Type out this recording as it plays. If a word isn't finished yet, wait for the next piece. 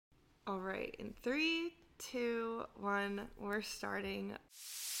All right, in 3, 2, 1, we're starting.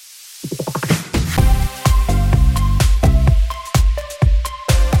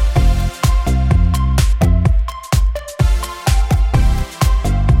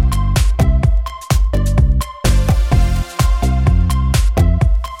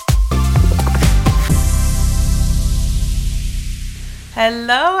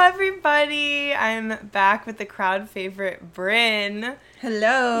 Hello, everybody. I'm back with the crowd favorite, Bryn.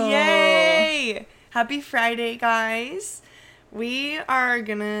 Hello. Yay! Happy Friday, guys. We are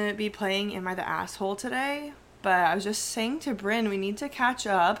gonna be playing Am I the Asshole today, but I was just saying to Bryn, we need to catch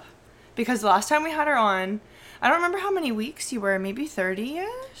up because the last time we had her on, I don't remember how many weeks you were, maybe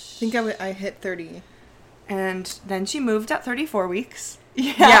 30-ish? I think I hit 30. And then she moved at 34 weeks.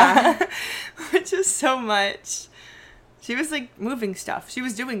 Yeah. Which is so much. She was, like, moving stuff. She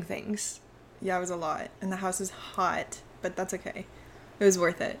was doing things. Yeah, it was a lot. And the house was hot, but that's okay. It was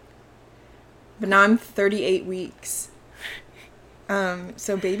worth it. But now I'm 38 weeks.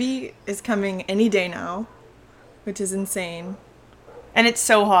 So baby is coming any day now, which is insane. And it's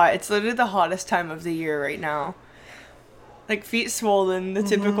so hot. It's literally the hottest time of the year right now. Like, feet swollen, the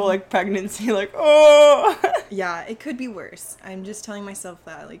typical, like, pregnancy, like, oh! Yeah, it could be worse. I'm just telling myself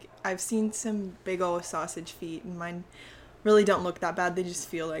that. Like, I've seen some big old sausage feet, and mine really don't look that bad. They just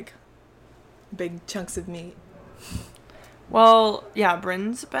feel like big chunks of meat. Well, yeah,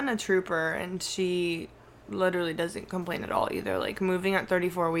 Bryn's been a trooper, and she literally doesn't complain at all either. Like, moving at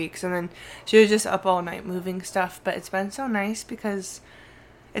 34 weeks, and then she was just up all night moving stuff. But it's been so nice because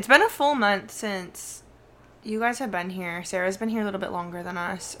it's been a full month since you guys have been here. Sarah's been here a little bit longer than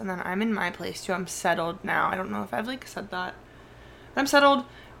us, and then I'm in my place too. I'm settled now. I don't know if I've, like, said that. I'm settled.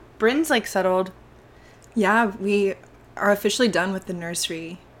 Bryn's, like, settled. Yeah, we are officially done with the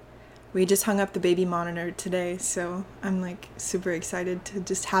nursery. We just hung up the baby monitor today, so I'm, like, super excited to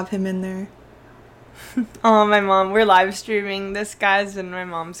just have him in there. Oh, my mom. We're live streaming this, guys, and my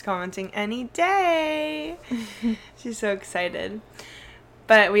mom's commenting any day. She's so excited.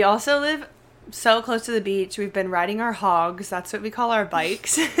 But we also live so close to the beach. We've been riding our hogs. That's what we call our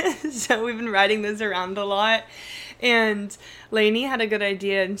bikes. So we've been riding those around a lot. And Lainey had a good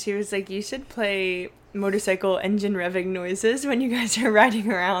idea, and she was like, you should play motorcycle engine revving noises when you guys are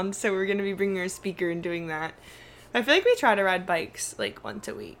riding around. So we're going to be bringing our speaker and doing that. I feel like we try to ride bikes like once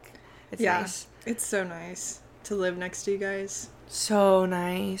a week. It's nice. It's so nice to live next to you guys. So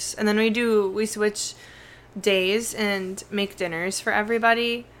nice. And then we switch days and make dinners for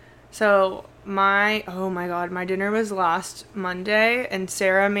everybody. So oh my god, my dinner was last Monday, and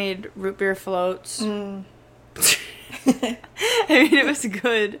Sarah made root beer floats. I mean, it was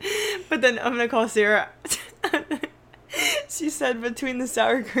good, but then I'm gonna call Sarah. She said between the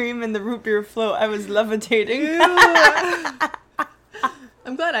sour cream and the root beer float, I was levitating.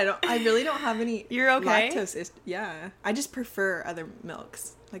 I'm glad I really don't have any. You're okay? Lactose. Yeah, I just prefer other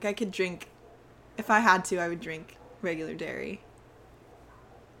milks. Like, I could drink, if I had to, I would drink regular dairy.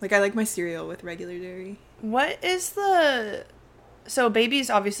 Like, I like my cereal with regular dairy. So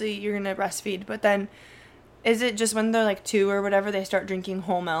babies, obviously, you're gonna breastfeed, but then is it just when they're, like, 2 or whatever, they start drinking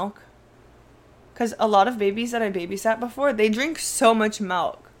whole milk? Because a lot of babies that I babysat before, they drink so much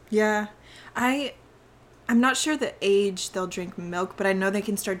milk. Yeah. I'm not sure the age they'll drink milk, but I know they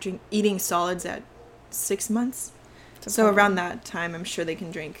can start eating solids at 6 months. So around that time, I'm sure they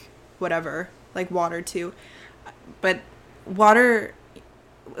can drink whatever, like water too. But water,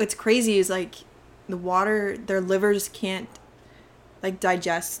 what's crazy is, like, the water, their livers can't, like,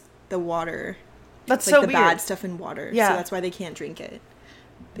 digest the water. That's like so the weird. Bad stuff in water. Yeah. So that's why they can't drink it.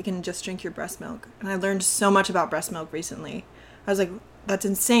 They can just drink your breast milk. And I learned so much about breast milk recently. I was like, that's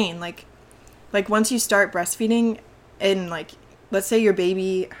insane. Like once you start breastfeeding, and, like, let's say your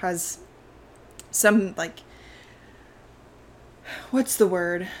baby has some, like, what's the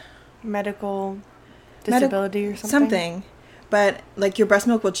word? Medical disability or something? Something. But, like, your breast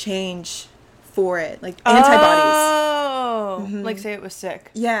milk will change for it. Like, antibodies. Oh! Like, say it was sick.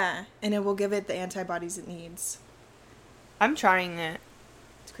 Yeah. And it will give it the antibodies it needs. I'm trying it.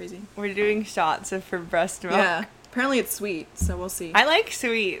 It's crazy. We're doing shots for breast milk. Yeah. Apparently it's sweet, so we'll see. I like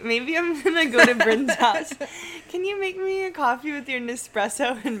sweet. Maybe I'm gonna go to Bryn's house. Can you make me a coffee with your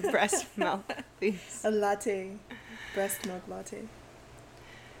Nespresso and breast milk, please? A latte. Breast milk latte.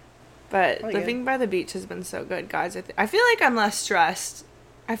 But living by the beach has been so good, guys. I feel like I'm less stressed.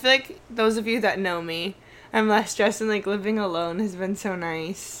 I feel like those of you that know me, I'm less stressed, and, like, living alone has been so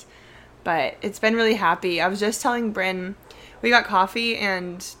nice. But it's been really happy. I was just telling Bryn, we got coffee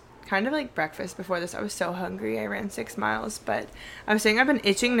and kind of like breakfast before this. I was so hungry. I ran 6 miles, but I was saying I've been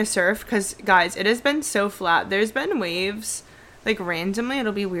itching to surf because, guys, it has been so flat. There's been waves Like, randomly,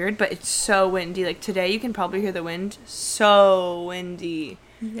 it'll be weird, but it's so windy. Like, today, you can probably hear the wind. So windy.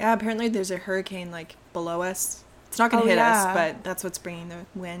 Yeah, apparently there's a hurricane, like, below us. It's not going to hit us, but that's what's bringing the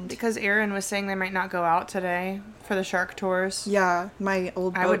wind. Because Aaron was saying they might not go out today for the shark tours. Yeah, my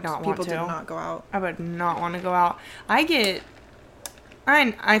old boat, I would not people want to. did not go out. I would not want to go out. I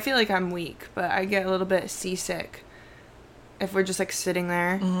feel like I'm weak, but I get a little bit seasick if we're just, like, sitting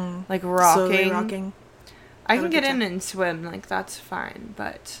there, like, rocking. Slowly rocking. I can get in and swim, like, that's fine,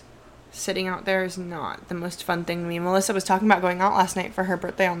 but sitting out there is not the most fun thing to me. Melissa was talking about going out last night for her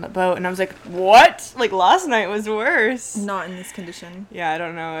birthday on the boat, and I was like, what? Like, last night was worse. Not in this condition. Yeah, I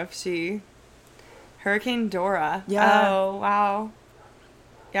don't know if she... Hurricane Dora. Yeah. Oh, wow.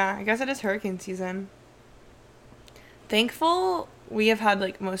 Yeah, I guess it is hurricane season. Thankful we have had,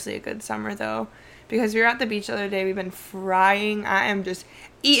 like, mostly a good summer, though. Because we were at the beach the other day. We've been frying. I am just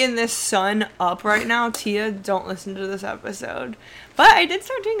eating this sun up right now. Tia, don't listen to this episode. But I did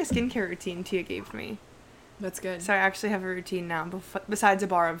start doing a skincare routine Tia gave me. That's good. So I actually have a routine now besides a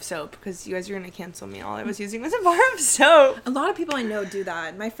bar of soap. Because you guys are going to cancel me. All I was using was a bar of soap. A lot of people I know do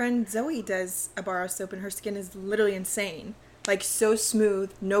that. My friend Zoe does a bar of soap and her skin is literally insane. Like, so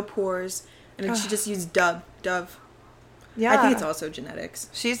smooth, no pores. And then she just used Dove. Yeah. I think it's also genetics.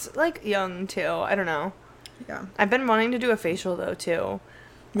 She's, like, young, too. I don't know. Yeah. I've been wanting to do a facial, though, too.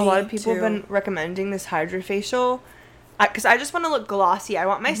 Me a lot of people too. have been recommending this HydraFacial. Because I just want to look glossy. I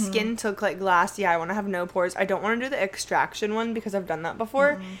want my skin to look, like, glassy. I want to have no pores. I don't want to do the extraction one because I've done that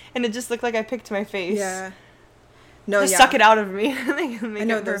before. And it just looked like I picked my face. Yeah. No, just suck it out of me. Make I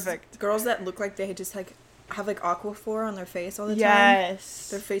know, it perfect. those girls that look like they just, like, have, like, Aquaphor on their face all the time. Yes.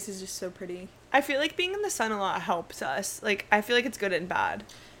 Their face is just so pretty. I feel like being in the sun a lot helps us. Like, I feel like it's good and bad.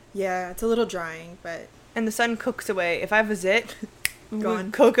 Yeah, it's a little drying, but... And the sun cooks away. If I have a zit,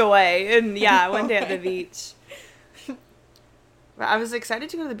 Gone. cook away. And yeah, one day at the beach. But I was excited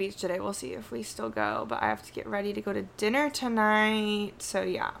to go to the beach today. We'll see if we still go. But I have to get ready to go to dinner tonight. So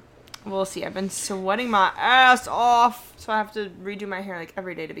yeah, we'll see. I've been sweating my ass off. So I have to redo my hair like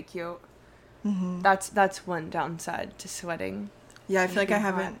every day to be cute. That's one downside to sweating. Yeah, I feel like I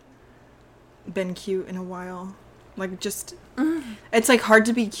haven't been cute in a while. Like, just... It's, like, hard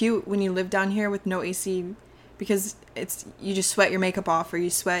to be cute when you live down here with no AC because you just sweat your makeup off or you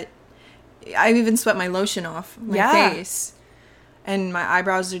sweat... I even sweat my lotion off my face. And my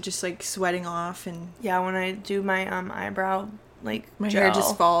eyebrows are just, like, sweating off and... Yeah, when I do my eyebrow, like, my gel. hair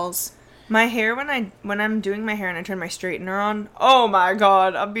just falls. My hair, when I'm doing my hair and I turn my straightener on, oh my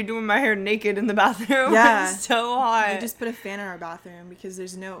god, I'll be doing my hair naked in the bathroom. Yeah. It's so hot. We just put a fan in our bathroom because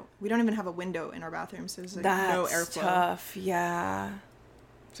we don't even have a window in our bathroom, so there's, like, no airflow. That's tough, yeah.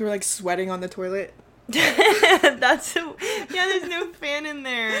 So we're, like, sweating on the toilet. Yeah, there's no fan in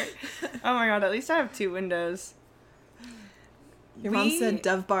there. Oh my god, at least I have 2 windows. Your mom said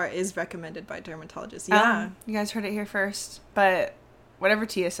Dove Bar is recommended by dermatologists. Yeah. You guys heard it here first. But whatever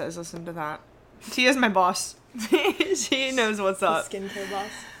Tia says, listen to that. Tia's my boss. She knows what's up. Skincare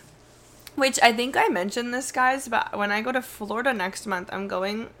boss. Which I think I mentioned this, guys, but when I go to Florida next month, I'm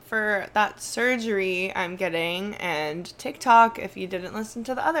going for that surgery I'm getting. And TikTok, if you didn't listen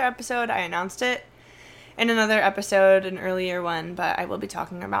to the other episode, I announced it in another episode, an earlier one. But I will be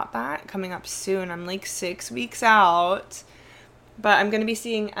talking about that coming up soon. I'm like 6 weeks out. But I'm going to be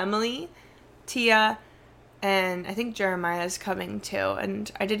seeing Emily, Tia, and I think Jeremiah's coming too.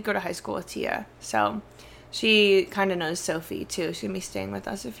 And I did go to high school with Tia. So she kind of knows Sophie too. She's going to be staying with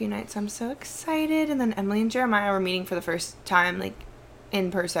us a few nights. I'm so excited. And then Emily and Jeremiah were meeting for the first time, like, in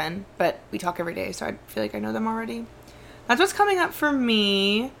person. But we talk every day, so I feel like I know them already. That's what's coming up for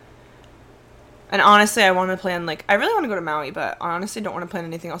me. And honestly, I want to plan, like, I really want to go to Maui, but I honestly don't want to plan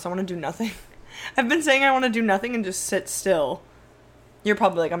anything else. I want to do nothing. I've been saying I want to do nothing and just sit still. You're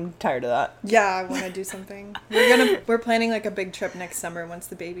probably like, I'm tired of that. Yeah, I want to do something. We're planning, like, a big trip next summer once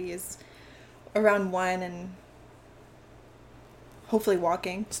the baby is around 1 and hopefully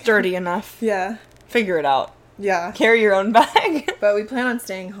walking. Sturdy enough. Yeah. Figure it out. Yeah. Carry your own bag. But we plan on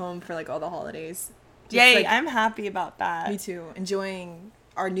staying home for, like, all the holidays. Just, Yay, like, I'm happy about that. me too. Enjoying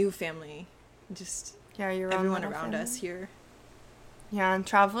our new family. Just everyone around us here. Yeah, and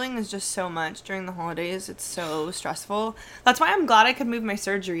traveling is just so much during the holidays. It's so stressful. That's why I'm glad I could move my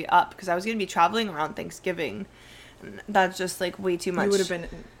surgery up, because I was going to be traveling around Thanksgiving. And that's just, like, way too much. You would have been,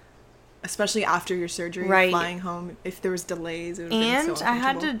 especially after your surgery, flying home. If there was delays, it would have been so I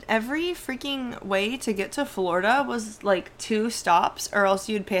had to, every freaking way to get to Florida was, like, 2 stops, or else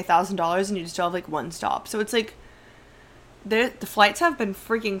you'd pay $1,000 and you'd still have, like, 1 stop. So it's, like, the flights have been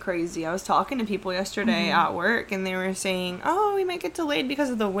freaking crazy. I was talking to people yesterday at work, and they were saying, oh, we might get delayed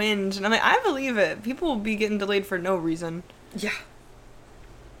because of the wind. And I'm like, I believe it. People will be getting delayed for no reason. Yeah.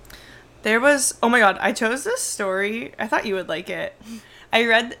 There was, oh my god, I chose this story. I thought you would like it. I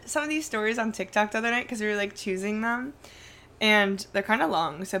read some of these stories on TikTok the other night because we were like choosing them. And they're kind of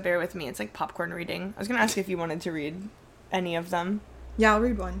long, so bear with me. It's like popcorn reading. I was going to ask if you wanted to read any of them. Yeah, I'll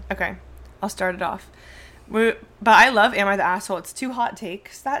read one. Okay, I'll start it off. But I love Am I the Asshole? It's Two Hot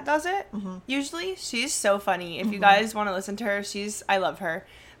Takes that does it. Mm-hmm. Usually, she's so funny. If you guys want to listen to her, I love her.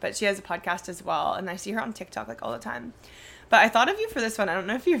 But she has a podcast as well, and I see her on TikTok like all the time. But I thought of you for this one. I don't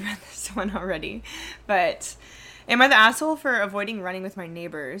know if you've read this one already. But am I the asshole for avoiding running with my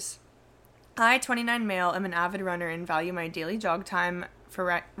neighbors? I, 29 male, am an avid runner and value my daily jog time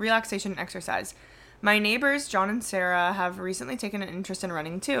for relaxation and exercise. My neighbors, John and Sarah, have recently taken an interest in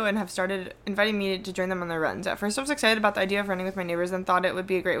running too and have started inviting me to join them on their runs. At first I was excited about the idea of running with my neighbors and thought it would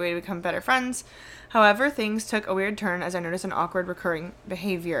be a great way to become better friends. However, things took a weird turn as I noticed an awkward recurring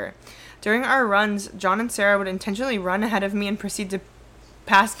behavior. During our runs, John and Sarah would intentionally run ahead of me and proceed to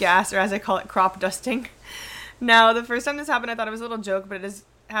pass gas, or as I call it, crop dusting. Now, the first time this happened, I thought it was a little joke, but it has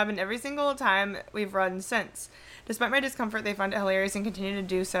happened every single time we've run since. Despite my discomfort, they find it hilarious and continue to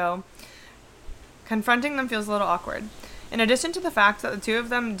do so. Confronting them feels a little awkward. In addition to the fact that the two of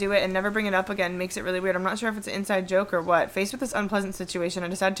them do it and never bring it up again makes it really weird. I'm not sure if it's an inside joke or what. Faced with this unpleasant situation, I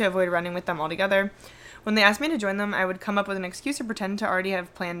decided to avoid running with them altogether. When they asked me to join them, I would come up with an excuse or pretend to already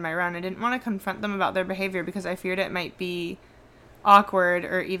have planned my run. I didn't want to confront them about their behavior because I feared it might be awkward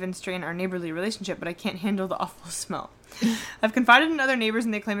or even strain our neighborly relationship, but I can't handle the awful smell. I've confided in other neighbors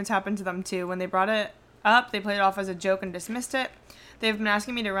and they claim it's happened to them too. When they brought it up, they played it off as a joke and dismissed it. They've been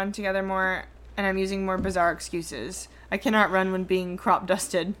asking me to run together more, and I'm using more bizarre excuses. I cannot run when being crop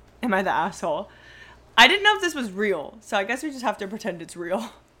dusted. Am I the asshole? I didn't know if this was real, so I guess we just have to pretend it's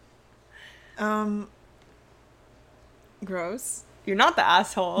real. Gross. You're not the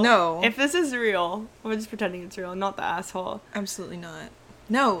asshole. No. If this is real, we're just pretending it's real. I'm not the asshole. Absolutely not.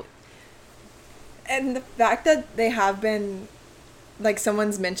 No. And the fact that they have been, like,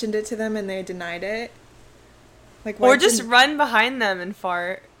 someone's mentioned it to them and they denied it. Like, or just run behind them and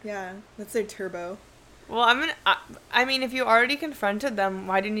fart. Yeah, that's their turbo. Well, I mean, if you already confronted them,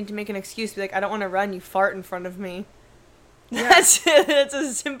 why do you need to make an excuse? Be like, I don't want to run, you fart in front of me. Yeah. That's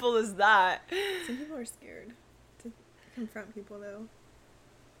as simple as that. Some people are scared to confront people, though.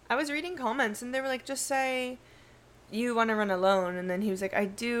 I was reading comments, and they were like, just say you want to run alone. And then he was like, I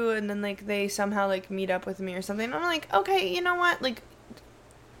do. And then, like, they somehow, like, meet up with me or something. And I'm like, okay, you know what? Like,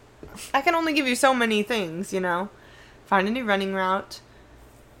 I can only give you so many things, you know? Find a new running route.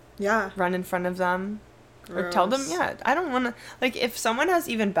 Yeah. Run in front of them. Gross. Or tell them, yeah, I don't want to, like, if someone has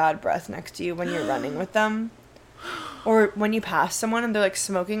even bad breath next to you when you're running with them, or when you pass someone and they're, like,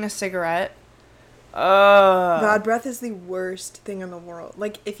 smoking a cigarette, bad breath is the worst thing in the world.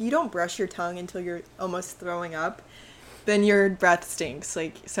 Like, if you don't brush your tongue until you're almost throwing up, then your breath stinks.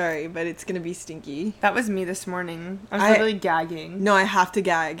 Like, sorry, but it's gonna be stinky. That was me this morning. I was literally gagging. No, I have to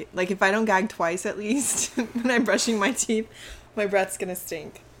gag. Like, if I don't gag twice at least when I'm brushing my teeth, my breath's gonna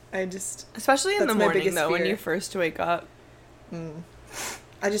stink. Especially in the morning, though, when you first wake up.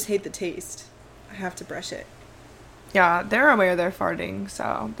 I just hate the taste. I have to brush it. Yeah, they're aware they're farting,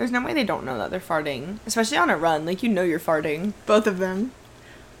 so there's no way they don't know that they're farting. Especially on a run. Like, you know you're farting. Both of them.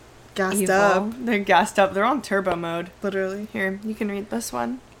 Gassed up. They're gassed up. They're on turbo mode. Literally. Here, you can read this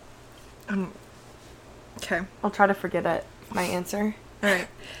one. Okay. I'll try to forget it. My answer. All right.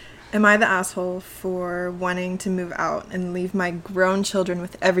 Am I the asshole for wanting to move out and leave my grown children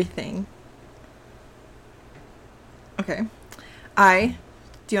with everything? Okay.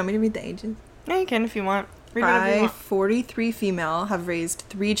 Do you want me to read the ages? Yeah, you can if you want. Read whatever you want. 43 female, have raised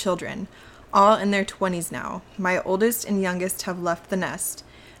 3 children, all in their 20s now. My oldest and youngest have left the nest.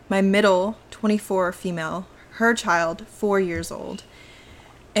 My middle, 24 female, her child, 4 years old,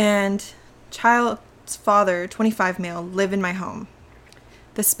 and child's father, 25 male, live in my home.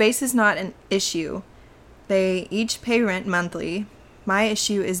 The space is not an issue. They each pay rent monthly. My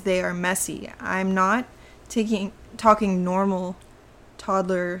issue is they are messy. I'm not talking normal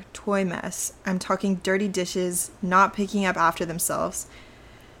toddler toy mess. I'm talking dirty dishes, not picking up after themselves,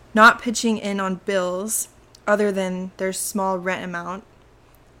 not pitching in on bills other than their small rent amount,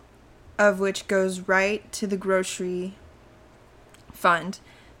 of which goes right to the grocery fund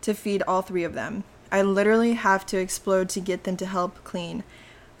to feed all 3 of them. I literally have to explode to get them to help clean.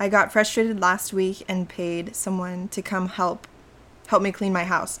 I got frustrated last week and paid someone to come help me clean my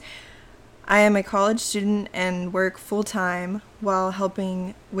house. I am a college student and work full-time while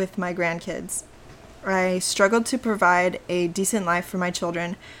helping with my grandkids. I struggled to provide a decent life for my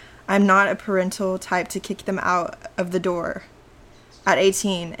children. I'm not a parental type to kick them out of the door at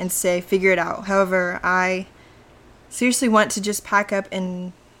 18 and say, figure it out. However, I seriously want to just pack up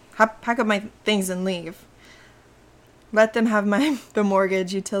my things and leave. Let them have the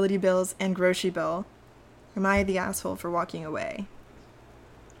mortgage, utility bills, and grocery bill. Am I the asshole for walking away?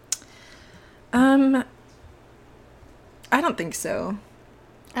 I don't think so.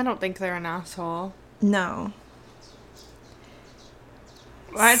 I don't think they're an asshole. No.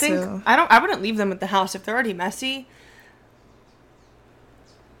 I think I wouldn't leave them at the house if they're already messy.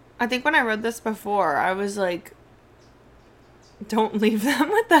 I think when I read this before, I was like, don't leave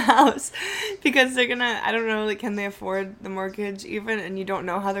them at the house because they're gonna, I don't know, like, can they afford the mortgage even? And you don't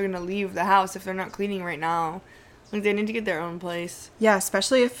know how they're gonna leave the house if they're not cleaning right now. Like, they need to get their own place. Yeah,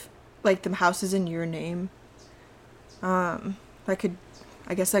 especially if, like, the house is in your name. I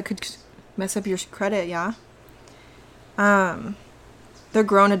guess that could mess up your credit, yeah? They're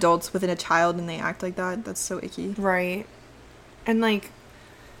grown adults within a child and they act like that. That's so icky. Right. And, like,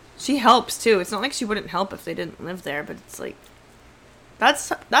 she helps, too. It's not like she wouldn't help if they didn't live there, but it's, like,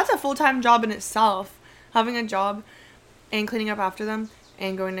 that's a full-time job in itself. Having a job and cleaning up after them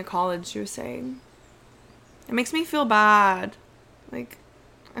and going to college, she was saying. It makes me feel bad. Like,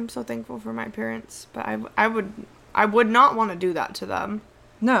 I'm so thankful for my parents, but I would not want to do that to them.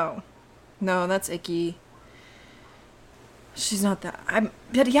 No, that's icky. She's not that.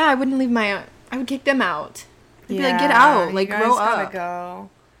 But yeah, I wouldn't leave I would kick them out. I'd be like, get out, like, grow up. Gotta go.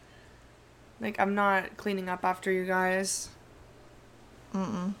 Like, I'm not cleaning up after you guys.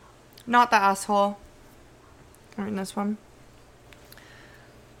 Not the asshole. I'm reading this one.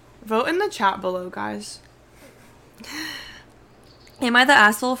 Vote in the chat below, guys. Am I the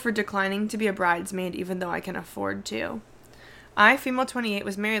asshole for declining to be a bridesmaid even though I can afford to? I, female 28,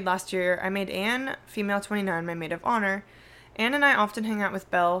 was married last year. I made Anne, female 29, my maid of honor. Anne and I often hang out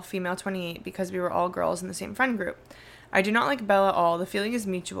with Belle, female 28, because we were all girls in the same friend group. I do not like Belle at all. The feeling is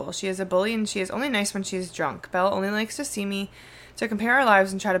mutual. She is a bully and she is only nice when she is drunk. Belle only likes to see me, to compare our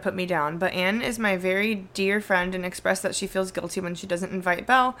lives and try to put me down. But Anne is my very dear friend and expressed that she feels guilty when she doesn't invite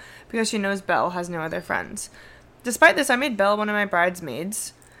Belle because she knows Belle has no other friends. Despite this, I made Belle one of my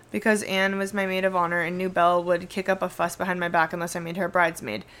bridesmaids because Anne was my maid of honor and knew Belle would kick up a fuss behind my back unless I made her a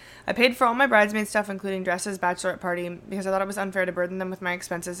bridesmaid. I paid for all my bridesmaid stuff, including dresses, bachelorette party, because I thought it was unfair to burden them with my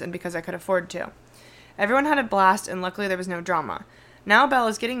expenses and because I could afford to. Everyone had a blast, and luckily there was no drama. Now Belle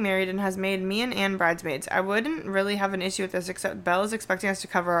is getting married and has made me and Anne bridesmaids. I wouldn't really have an issue with this, except Belle is expecting us to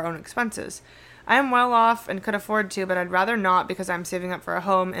cover our own expenses. I am well off and could afford to, but I'd rather not because I'm saving up for a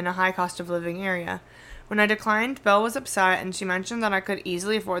home in a high cost of living area. When I declined, Belle was upset, and she mentioned that I could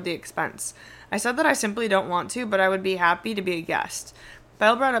easily afford the expense. I said that I simply don't want to, but I would be happy to be a guest.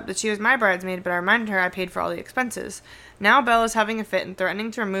 Belle brought up that she was my bridesmaid, but I reminded her I paid for all the expenses. Now Belle is having a fit and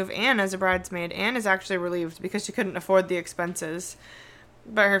threatening to remove Anne as a bridesmaid. Anne is actually relieved because she couldn't afford the expenses.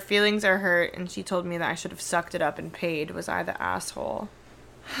 But her feelings are hurt, and she told me that I should have sucked it up and paid. Was I the asshole?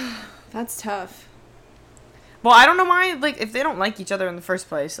 That's tough. Well, I don't know why, like, if they don't like each other in the first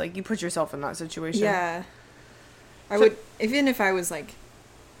place, like, you put yourself in that situation. Yeah. I would, even if I was like,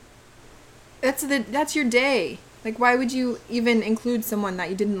 that's your day. Like, why would you even include someone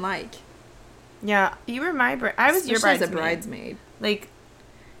that you didn't like? Yeah, you were my I was your bridesmaid. As a bridesmaid. Like,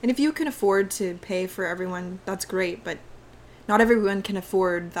 and if you can afford to pay for everyone, that's great, but not everyone can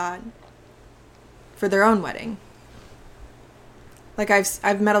afford that for their own wedding. Like,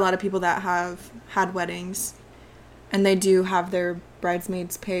 I've met a lot of people that have had weddings, and they do have their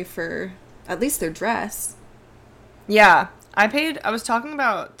bridesmaids pay for at least their dress. Yeah, I was talking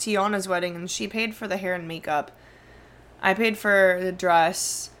about Tiana's wedding, and she paid for the hair and makeup. I paid for the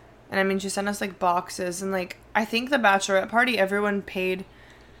dress, and I mean, she sent us, like, boxes, and, like, I think the bachelorette party, everyone paid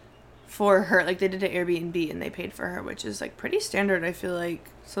for her. Like, they did an Airbnb, and they paid for her, which is, like, pretty standard, I feel like.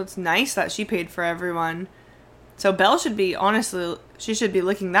 So it's nice that she paid for everyone. So Belle should be, honestly, she should be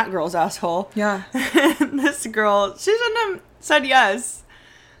licking that girl's asshole. Yeah. This girl, she shouldn't have said yes.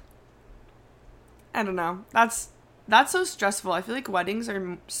 I don't know. That's so stressful. I feel like weddings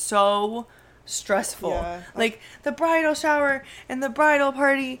are so stressful. Yeah. Like, the bridal shower and the bridal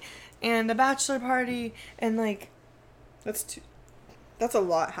party and the bachelor party and, like, That's a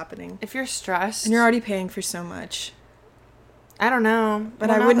lot happening. if you're stressed. And you're already paying for so much. I don't know. But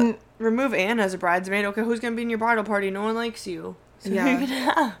I wouldn't remove Anne as a bridesmaid. Okay, who's going to be in your bridal party? No one likes you. So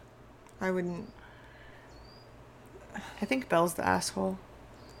yeah. I wouldn't. I think Belle's the asshole.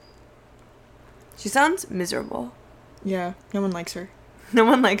 She sounds miserable. Yeah, no one likes her. No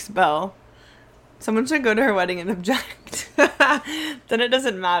one likes Belle. Someone should go to her wedding and object. Then it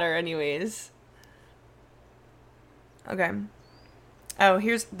doesn't matter anyways. Okay. Oh,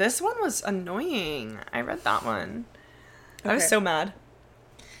 this one was annoying. I read that one. I was so mad.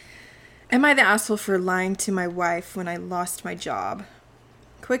 Am I the asshole for lying to my wife when I lost my job?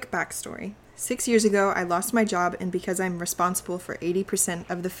 Quick backstory. 6 years ago, I lost my job, and because I'm responsible for 80%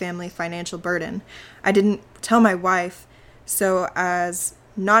 of the family financial burden, I didn't tell my wife so as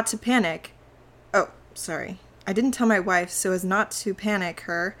not to panic. Oh, sorry. I didn't tell my wife so as not to panic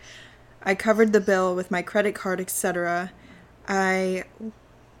her. I covered the bill with my credit card, etc. I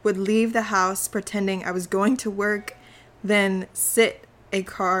would leave the house pretending I was going to work, then sit a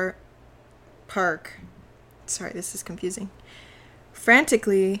car park. Sorry, this is confusing.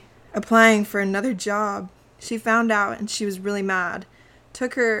 Frantically applying for another job. She found out and she was really mad.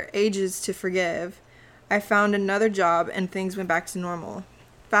 Took her ages to forgive. I found another job and things went back to normal.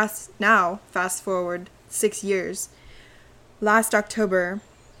 Fast forward 6 years. Last October,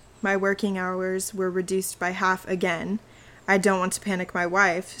 my working hours were reduced by half again. I don't want to panic my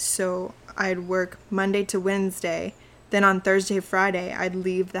wife, so I'd work Monday to Wednesday. Then on Thursday, Friday, I'd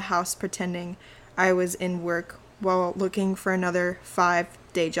leave the house pretending I was in work while looking for another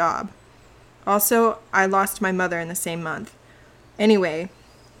 5-day job. Also, I lost my mother in the same month. Anyway,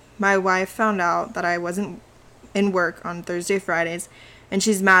 my wife found out that I wasn't in work on Thursday, Fridays, and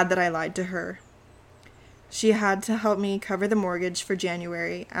she's mad that I lied to her. She had to help me cover the mortgage for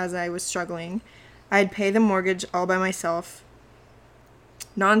January as I was struggling. I'd pay the mortgage all by myself,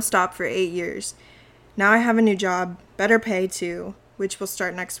 nonstop for 8 years. Now I have a new job, better pay too, which will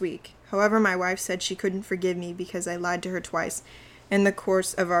start next week. However, my wife said she couldn't forgive me because I lied to her twice in the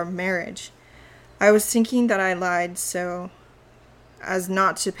course of our marriage. I was thinking that I lied so as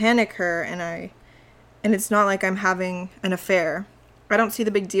not to panic her, and it's not like I'm having an affair. I don't see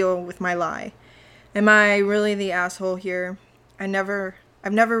the big deal with my lie. Am I really the asshole here? I've never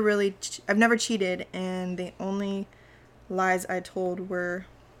cheated, and the only lies I told were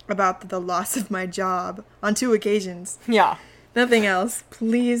about the loss of my job on 2 occasions. Yeah. Nothing else.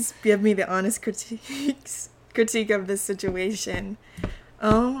 Please give me the honest critique of this situation.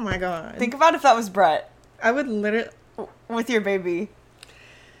 Oh my god. Think about if that was Brett. I would literally... With your baby.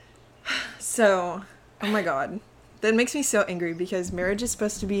 So, oh my god. That makes me so angry because marriage is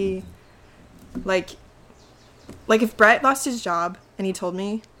supposed to be... Like if Brett lost his job and he told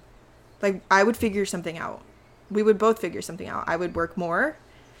me, like, I would figure something out. We would both figure something out. I would work more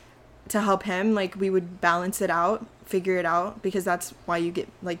to help him. Like, we would balance it out, figure it out, because that's why you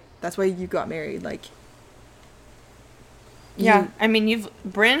got married. Like, yeah, I mean,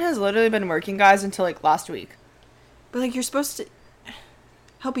 Bryn has literally been working, guys, until, like, last week. But, like, you're supposed to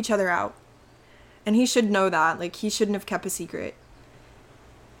help each other out. And he should know that. Like, he shouldn't have kept a secret.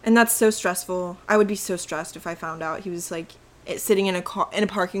 And that's so stressful. I would be so stressed if I found out he was, like, sitting in a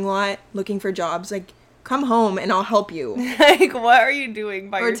parking lot looking for jobs. Like, come home and I'll help you. Like, what are you doing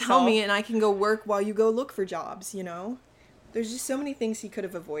by yourself? Or tell me and I can go work while you go look for jobs, you know? There's just so many things he could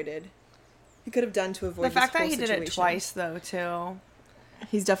have avoided. He could have done to avoid this whole situation. The fact that he did it twice, though, too.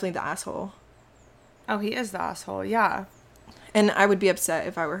 He's definitely the asshole. Oh, he is the asshole, yeah. And I would be upset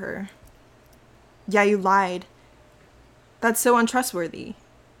if I were her. Yeah, you lied. That's so untrustworthy.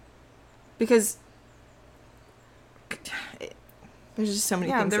 Because there's just so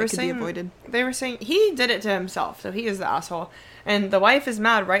many things that could be avoided. They were saying he did it to himself, so he is the asshole. And the wife is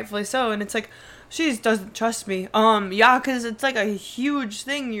mad, rightfully so, and it's like, she doesn't trust me. Yeah, because it's like a huge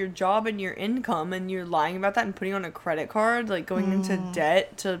thing, your job and your income, and you're lying about that and putting on a credit card, like going into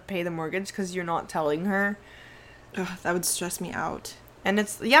debt to pay the mortgage because you're not telling her. Ugh, that would stress me out. And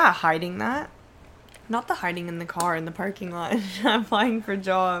it's, yeah, hiding that. Not the hiding in the car in the parking lot, applying for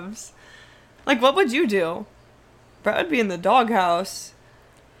jobs. Like, what would you do? Brett would be in the doghouse.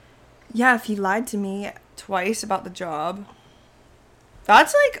 Yeah, if he lied to me twice about the job.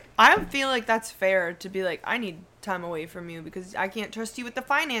 That's like, I feel like that's fair to be like, I need time away from you because I can't trust you with the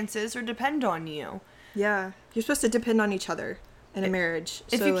finances or depend on you. Yeah. You're supposed to depend on each other in a marriage.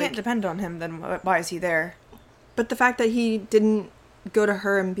 If you can't depend on him, then why is he there? But the fact that he didn't go to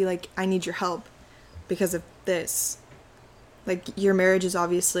her and be like, I need your help because of this. Like, your marriage is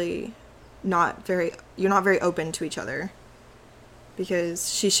obviously you're not very open to each other.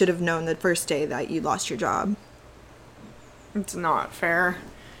 Because she should have known the first day that you lost your job. It's not fair.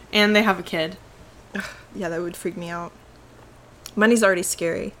 And they have a kid. Ugh, yeah, that would freak me out. Money's already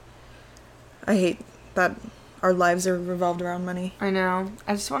scary. I hate that our lives are revolved around money. I know.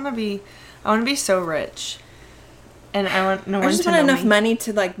 I want to be so rich. And I want no one to know I just want enough money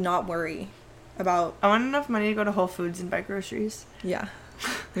to, like, not worry about... I want enough money to go to Whole Foods and buy groceries. Yeah.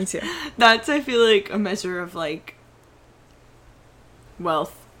 Me too. That's, I feel like, a measure of, like,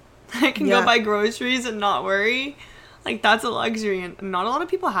 wealth. I can go buy groceries and not worry. Like, that's a luxury, and not a lot of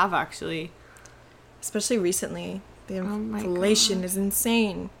people have, actually. Especially recently. The inflation is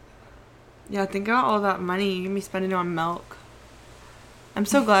insane. Yeah, think about all that money you're gonna be spending on milk. I'm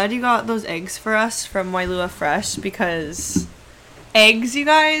so glad you got those eggs for us from Wailua Fresh, because eggs, you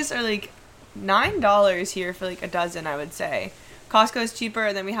guys, are like $9 here for like a dozen, I would say. Costco's cheaper,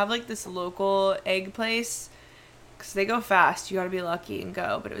 and then we have like this local egg place because they go fast. You gotta be lucky and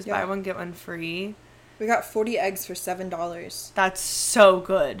go, but it was buy one get one free. We got 40 eggs for $7. That's so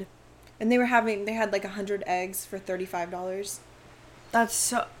good. And they had like 100 eggs for $35. That's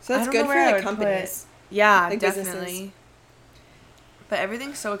so that's good for like companies. Yeah, like definitely. Businesses. But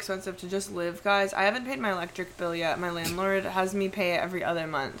everything's so expensive to just live, guys. I haven't paid my electric bill yet. My landlord has me pay it every other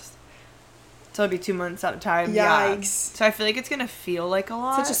month. So it'll be 2 months at a time. Yikes. Yeah. So I feel like it's going to feel like a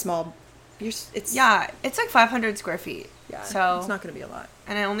lot. Such a small... it's like 500 square feet. Yeah, so it's not going to be a lot.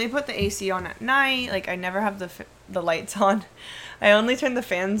 And I only put the AC on at night. Like, I never have the lights on. I only turn the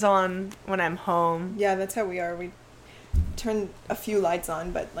fans on when I'm home. Yeah, that's how we are. We turn a few lights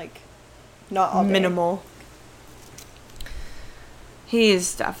on, but, like, not all day. Minimal.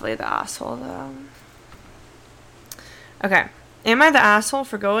 He's definitely the asshole, though. Okay. Am I the asshole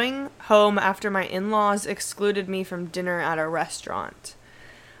for going home after my in-laws excluded me from dinner at a restaurant?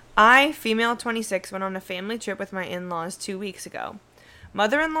 I, female 26, went on a family trip with my in-laws 2 weeks ago.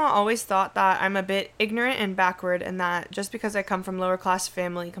 Mother-in-law always thought that I'm a bit ignorant and backward, and that just because I come from lower-class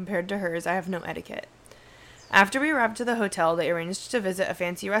family compared to hers, I have no etiquette. After we arrived to the hotel, they arranged to visit a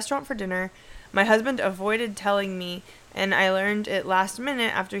fancy restaurant for dinner. My husband avoided telling me, and I learned it last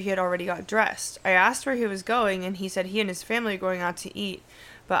minute after he had already got dressed. I asked where he was going, and he said he and his family were going out to eat,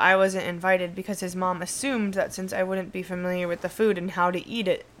 but I wasn't invited because his mom assumed that since I wouldn't be familiar with the food and how to eat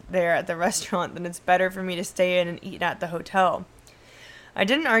it there at the restaurant, then it's better for me to stay in and eat at the hotel. I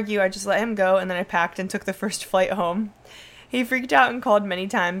didn't argue, I just let him go, and then I packed and took the first flight home. He freaked out and called many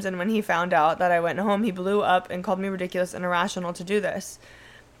times, and when he found out that I went home, he blew up and called me ridiculous and irrational to do this.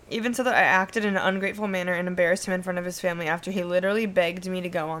 Even so that I acted in an ungrateful manner and embarrassed him in front of his family after he literally begged me to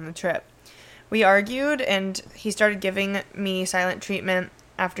go on the trip. We argued, and he started giving me silent treatment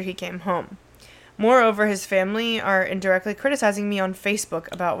after he came home. Moreover, his family are indirectly criticizing me on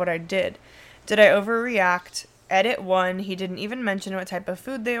Facebook about what I did. Did I overreact? Edit 1, he didn't even mention what type of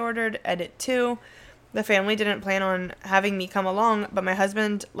food they ordered. Edit 2, the family didn't plan on having me come along, but my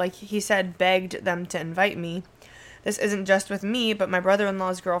husband, like he said, begged them to invite me. This isn't just with me, but my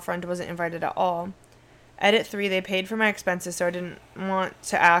brother-in-law's girlfriend wasn't invited at all. Edit 3, they paid for my expenses, so I didn't want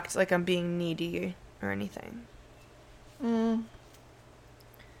to act like I'm being needy or anything. I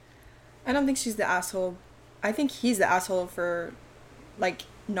don't think she's the asshole. I think he's the asshole for, like,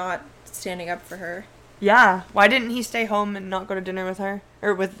 not standing up for her. Yeah. Why didn't he stay home and not go to dinner with her?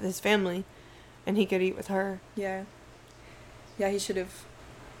 Or with his family? And he could eat with her. Yeah. Yeah, he should have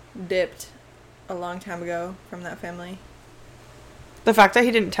dipped a long time ago from that family. The fact that he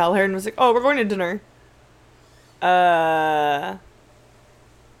didn't tell her and was like, oh, we're going to dinner.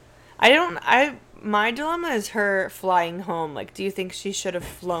 My dilemma is her flying home. Like, do you think she should have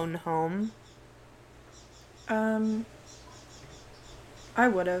flown home? I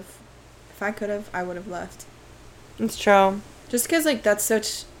would have. If I could have, I would have left. It's true. Just because, like, that's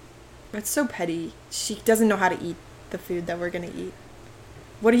so petty. She doesn't know how to eat the food that we're gonna eat.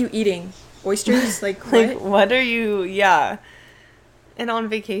 What are you eating? Oysters? Like, what? Like, what are you, yeah. And on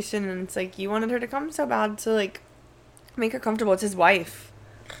vacation, and it's like, you wanted her to come so bad to, like, make her comfortable. It's his wife.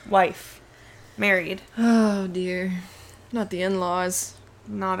 Married. Oh, dear. Not the in-laws.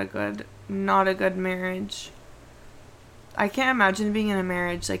 Not a good marriage. I can't imagine being in a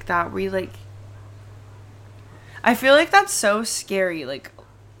marriage like that where you, like, I feel like that's so scary, like,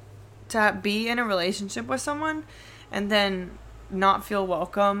 to be in a relationship with someone and then not feel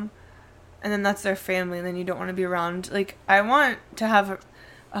welcome, and then that's their family, and then you don't want to be around. Like, I want to have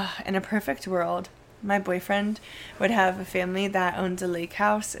in a perfect world, my boyfriend would have a family that owns a lake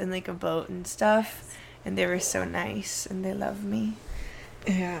house and, like, a boat and stuff, and they were so nice, and they love me.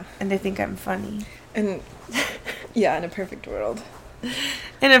 Yeah. And they think I'm funny. And, yeah, in a perfect world.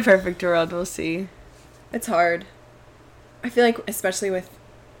 In a perfect world, we'll see. It's hard. I feel like, especially with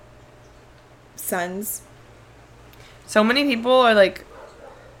sons. So many people are like,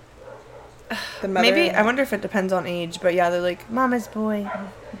 the mother. maybe, I wonder if it depends on age, but yeah, they're like, mama's boy.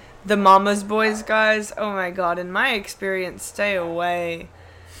 The mama's boys, guys, oh my god, in my experience, stay away.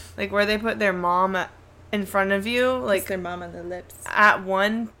 Like, where they put their mom in front of you, like, their mom on the lips. At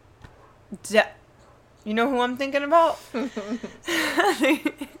one, you know who I'm thinking about?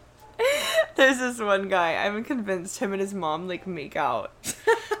 There's this one guy, I'm convinced him and his mom, like, make out.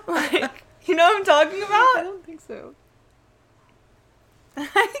 Like, you know what I'm talking about? I don't think so.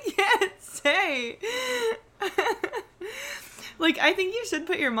 I can't say. Like, I think you should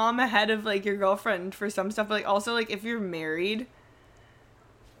put your mom ahead of, like, your girlfriend for some stuff. But, like, also, like, if you're married.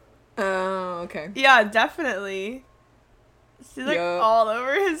 Oh, okay. Yeah, definitely. She's, like, all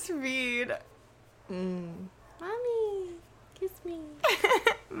over his feed. Mommy, kiss me.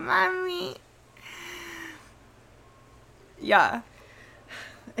 Mommy. Yeah.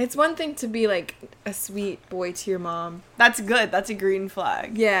 It's one thing to be, like, a sweet boy to your mom. That's good. That's a green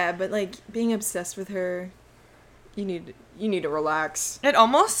flag. Yeah, but, like, being obsessed with her, you need to relax. It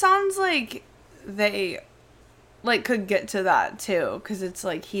almost sounds like they, like, could get to that, too. Because it's,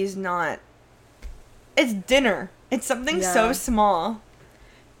 like, he's not... It's dinner. It's something so small.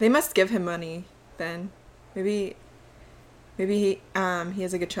 They must give him money, then. Maybe he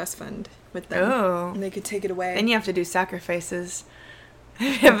has, like, a trust fund with them. Oh. And they could take it away. Then you have to do sacrifices.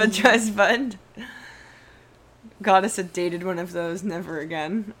 You have a trust fund. Goddess had dated one of those. Never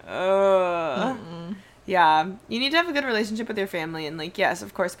again. Oh. Yeah. You need to have a good relationship with your family. And, like, yes,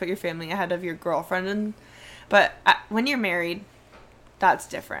 of course, put your family ahead of your girlfriend. But when you're married, that's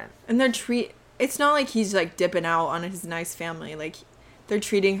different. And it's not like he's, like, dipping out on his nice family. Like, they're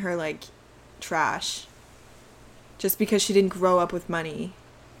treating her like trash. Just because she didn't grow up with money.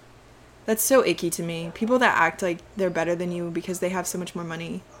 That's so icky to me. People that act like they're better than you because they have so much more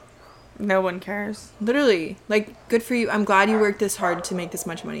money. No one cares. Literally. Like, good for you. I'm glad you worked this hard to make this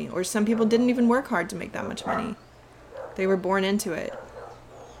much money. Or some people didn't even work hard to make that much money. They were born into it.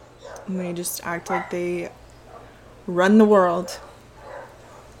 And they just act like they run the world.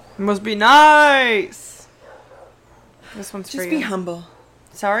 Must be nice. This one's for you. Just be humble.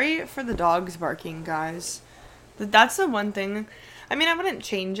 Sorry for the dogs barking, guys. That's the one thing. I mean, I wouldn't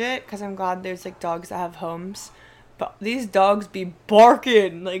change it because I'm glad there's, like, dogs that have homes. But these dogs be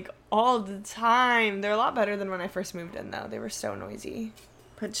barking, like, all the time. They're a lot better than when I first moved in, though. They were so noisy.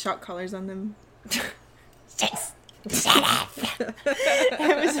 Put shock collars on them. Shut up.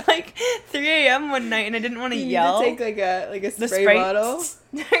 It was like 3 a.m. one night and I didn't want to yell. You need to take like a spray bottle.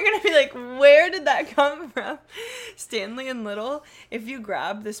 They're going to be like, where did that come from? Stanley and Little, if you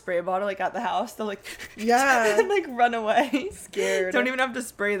grab the spray bottle like at the house, they'll like, yeah, and like run away. Scared. Don't even have to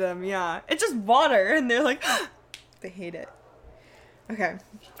spray them. Yeah. It's just water. And they're like, they hate it. Okay.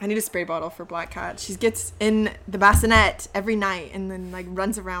 I need a spray bottle for Black Cat. She gets in the bassinet every night and then like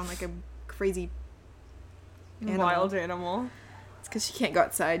runs around like a crazy wild animal. It's because she can't go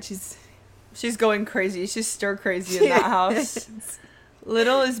outside. She's going crazy. She's stir crazy in that house.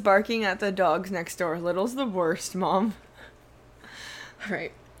 Little is barking at the dogs next door. Little's the worst, Mom. All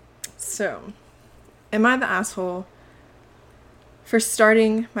right. So, am I the asshole for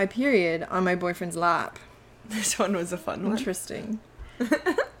starting my period on my boyfriend's lap? This one was a fun one. Interesting.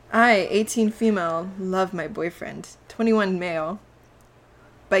 I, 18 female, love my boyfriend, 21 male.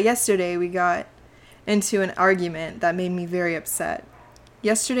 But yesterday we got into an argument that made me very upset.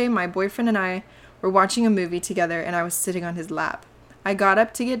 Yesterday, my boyfriend and I were watching a movie together and I was sitting on his lap. I got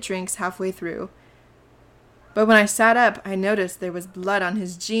up to get drinks halfway through. But when I sat up, I noticed there was blood on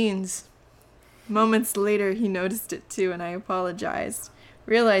his jeans. Moments later, he noticed it too and I apologized,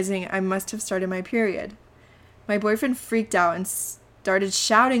 realizing I must have started my period. My boyfriend freaked out and started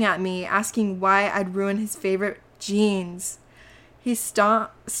shouting at me, asking why I'd ruined his favorite jeans. He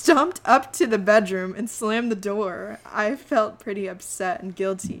stomped up to the bedroom and slammed the door. I felt pretty upset and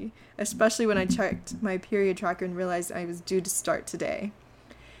guilty, especially when I checked my period tracker and realized I was due to start today.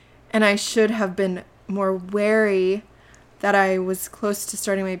 And I should have been more wary that I was close to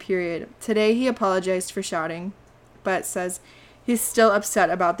starting my period. Today he apologized for shouting, but says he's still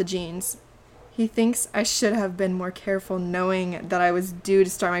upset about the jeans. He thinks I should have been more careful knowing that I was due to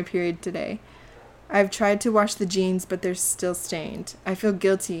start my period today. I've tried to wash the jeans, but they're still stained. I feel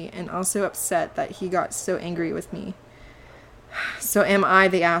guilty and also upset that he got so angry with me. So am I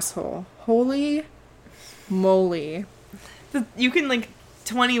the asshole? Holy moly. You can, like,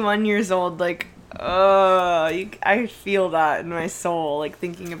 21 years old, like, I feel that in my soul, like,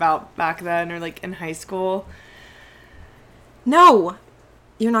 thinking about back then or, like, in high school. No!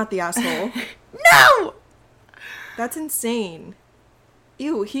 You're not the asshole. No! That's insane.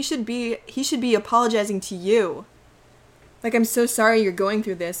 Ew, he should be apologizing to you. Like, I'm so sorry you're going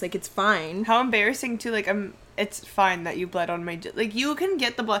through this. Like, it's fine. How embarrassing to, like, it's fine that you bled on my, like, you can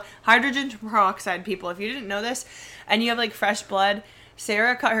get the blood, hydrogen peroxide, people, if you didn't know this, and you have, like, fresh blood,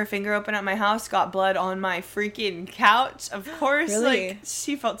 Sarah cut her finger open at my house, got blood on my freaking couch, of course, really? Like,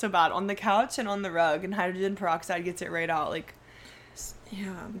 she felt so bad, on the couch and on the rug, and hydrogen peroxide gets it right out, like,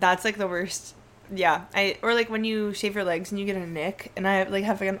 yeah, that's, like, the worst. Yeah, or like when you shave your legs and you get a nick, and I like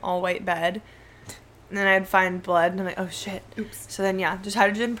have like an all white bed, and then I'd find blood, and I'm like, oh shit. Oops. So then yeah, just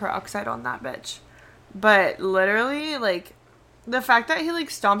hydrogen peroxide on that bitch. But literally, like, The fact that he, like,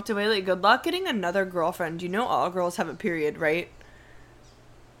 stomped away, like, good luck getting another girlfriend. You know all girls have a period, right?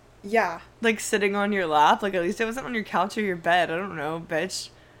 Yeah. Like, sitting on your lap. Like, at least it wasn't on your couch or your bed. I don't know, bitch.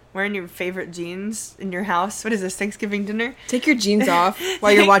 Wearing your favorite jeans in your house. What is this, Thanksgiving dinner? Take your jeans off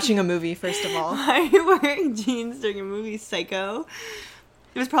while you're watching a movie, first of all. Why are you wearing jeans during a movie, psycho?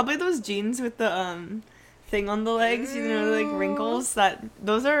 It was probably those jeans with the, thing on the legs, you know, like, wrinkles.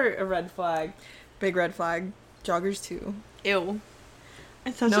 Those are a red flag. Big red flag. Joggers, too. Ew.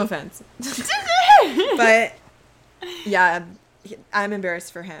 No offense. But, yeah, I'm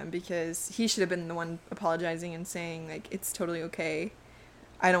embarrassed for him because he should have been the one apologizing and saying, like, it's totally okay.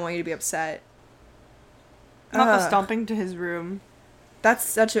 I don't want you to be upset. Not the stomping to his room. That's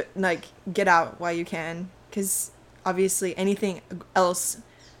such a, like, get out while you can. Because, obviously, anything else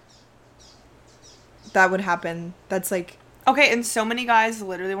that would happen, that's, like... Okay, and so many guys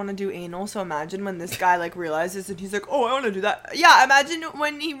literally want to do anal, so imagine when this guy, like, realizes and he's like, oh, I want to do that. Yeah, imagine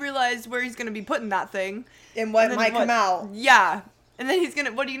when he realized where he's going to be putting that thing. And what might come out. Yeah. And then he's going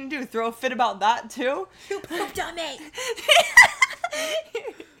to, what are you going to do? Throw a fit about that, too? You pooped on me!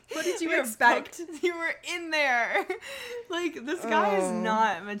 What did you expect? You were in there. Like, this guy is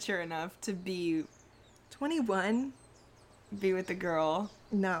not mature enough to be 21. Be with a girl.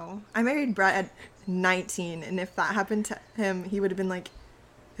 No. I married Brett at 19, and if that happened to him, he would have been like,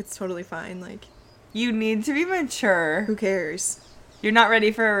 it's totally fine. Like, you need to be mature. Who cares? You're not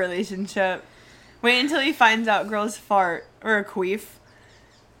ready for a relationship. Wait until he finds out girls fart or a queef.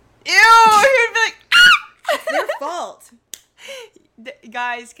 Ew! He would be like, ah! It's their fault.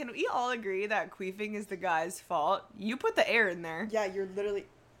 Guys, can we all agree that queefing is the guy's fault? You put the air in there. Yeah, you're literally...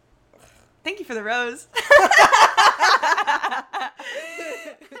 Thank you for the rose.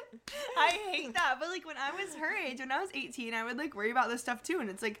 I hate that. But, like, when I was her age, when I was 18, I would, like, worry about this stuff, too. And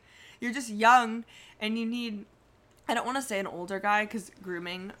it's, like, you're just young and you need... I don't want to say an older guy because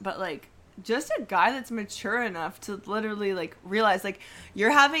grooming, but, like, just a guy that's mature enough to literally, like, realize, like,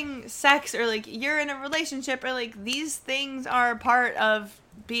 you're having sex or, like, you're in a relationship or, like, these things are part of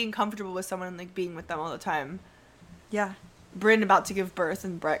being comfortable with someone and, like, being with them all the time. Yeah. Bryn about to give birth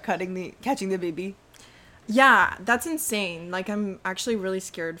and Brett catching the baby. Yeah, that's insane. Like, I'm actually really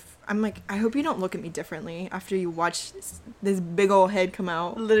scared. I'm like, I hope you don't look at me differently after you watch this big old head come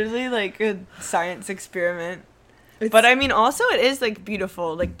out. Literally, like, a science experiment. But, I mean, also, it is, like,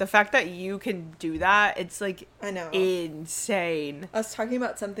 beautiful. Like, the fact that you can do that, it's, like, I know. Insane. I was talking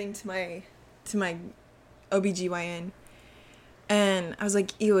about something to my OBGYN, and I was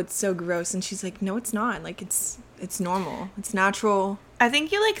like, ew, it's so gross. And she's like, no, it's not. Like, it's normal. It's natural. I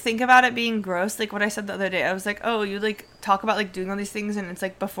think you, like, think about it being gross. Like, what I said the other day, I was like, oh, you, like, talk about, like, doing all these things, and it's,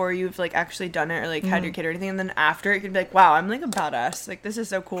 like, before you've, like, actually done it or, like, had your kid or anything. And then after, it could be like, wow, I'm, like, a badass. Like, this is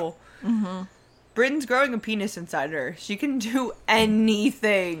so cool. Mm-hmm. Britain's growing a penis inside her. She can do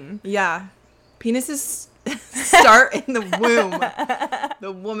anything. Yeah. Penises start in the womb.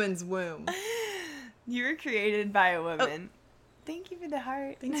 The woman's womb. You were created by a woman. Oh. Thank you for the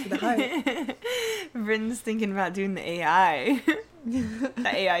heart. Thanks for the heart. Britain's thinking about doing the AI. The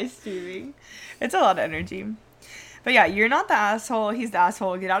AI streaming. It's a lot of energy. But yeah, you're not the asshole. He's the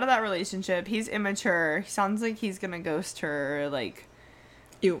asshole. Get out of that relationship. He's immature. He sounds like he's gonna ghost her, like...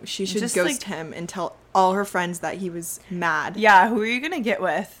 Ew, she should just, ghost like, him and tell all her friends that he was mad. Yeah, who are you gonna get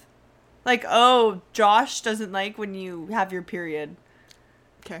with? Like, oh, Josh doesn't like when you have your period.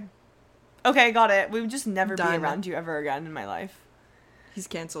 Okay, got it. We would just never be around you ever again in my life. He's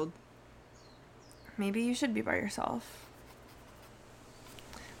canceled. Maybe you should be by yourself.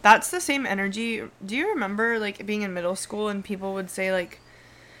 That's the same energy. Do you remember, like, being in middle school and people would say, like,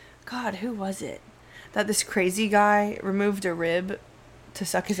 God, who was it? That this crazy guy removed a rib to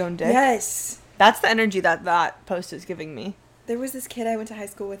suck his own dick? Yes. That's the energy that post is giving me. There was this kid I went to high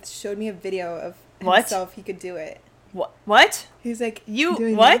school with, showed me a video of himself. He could do it. What? He's like,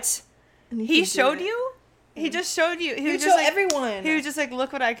 you, what? He showed you? He just showed you. He would show like, everyone. He was just like,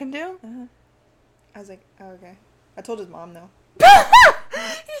 look what I can do. Uh-huh. I was like, oh, okay. I told his mom, though.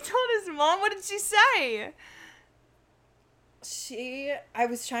 He told his mom? What did she say? I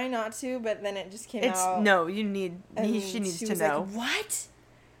was trying not to, but then it just came out. No, she needs to know. Like, what?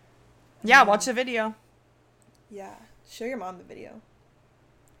 Yeah, watch the video. Yeah, show your mom the video.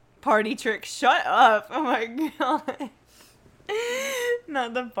 Party trick, shut up. Oh my god.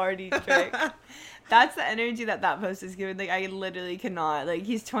 Not the party trick. That's the energy that post is giving. Like, I literally cannot. Like,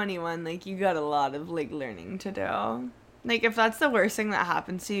 he's 21. Like, you got a lot of, like, learning to do. Like, if that's the worst thing that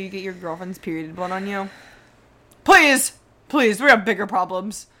happens to you, you get your girlfriend's period blood on you. Please, we have bigger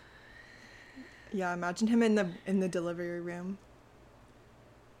problems. Yeah, imagine him in the delivery room.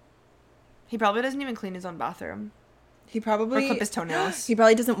 He probably doesn't even clean his own bathroom. He probably... Or clip his toenails. He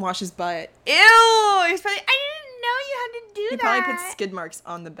probably doesn't wash his butt. Ew! He's probably... I didn't know you had to do He that. probably puts skid marks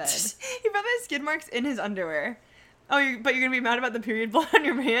on the bed. He probably has skid marks in his underwear. Oh, but you're gonna be mad about the period blood on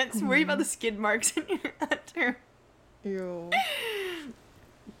your pants? Mm-hmm. Worry about the skid marks in your underwear. Ew.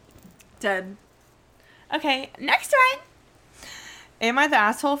 Dead. Okay, next one. Am I the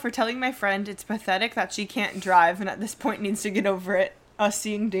asshole for telling my friend it's pathetic that she can't drive and at this point needs to get over it? Us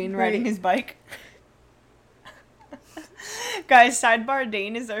seeing Dane riding his bike. Guys, sidebar,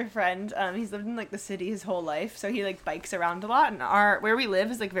 Dane is our friend. He's lived in, like, the city his whole life, so he, like, bikes around a lot, and where we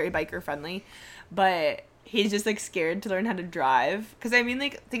live is, like, very biker friendly, but he's just, like, scared to learn how to drive, because, I mean,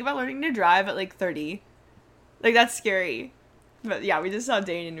 like, think about learning to drive at, like, 30. Like, that's scary. But, yeah, we just saw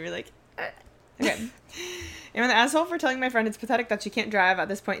Dane, and we were like, okay. Am I the asshole for telling my friend it's pathetic that she can't drive at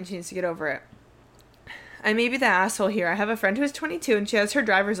this point and she needs to get over it? I may be the asshole here. I have a friend who is 22, and she has her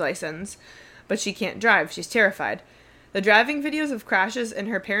driver's license, but she can't drive. She's terrified. The driving videos of crashes and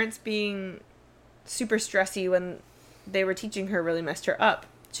her parents being super stressy when they were teaching her really messed her up.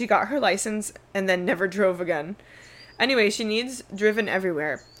 She got her license and then never drove again. Anyway, she needs driven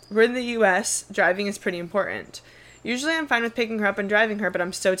everywhere. We're in the US, driving is pretty important. Usually I'm fine with picking her up and driving her, but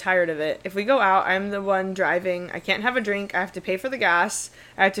I'm so tired of it. If we go out, I'm the one driving. I can't have a drink. I have to pay for the gas.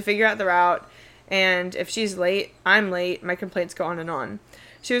 I have to figure out the route. And if she's late, I'm late. My complaints go on and on.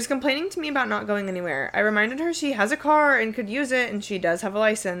 She was complaining to me about not going anywhere. I reminded her she has a car and could use it, and she does have a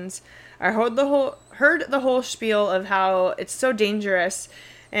license. I heard the whole spiel of how it's so dangerous,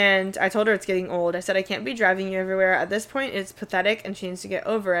 and I told her it's getting old. I said I can't be driving you everywhere. At this point, it's pathetic, and she needs to get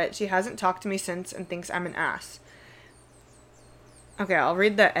over it. She hasn't talked to me since and thinks I'm an ass. Okay, I'll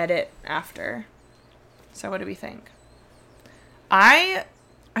read the edit after. So what do we think? I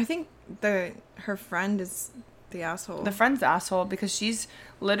think her friend is the asshole. The friend's the asshole because she's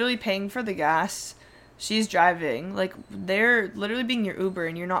literally paying for the gas. She's driving. Like, they're literally being your Uber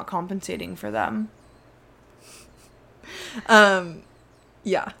and you're not compensating for them.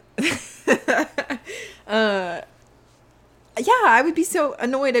 Yeah. Yeah, I would be so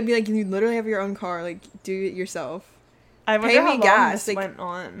annoyed. I'd be like, you literally have your own car. Like, do it yourself. I wonder how long gas this went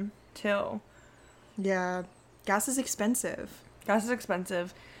on, too. Yeah. Gas is expensive. Gas is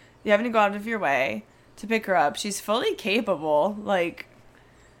expensive. You having to go out of your way to pick her up. She's fully capable. Like,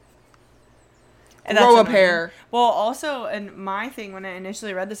 grow a pair. Well, also, and my thing when I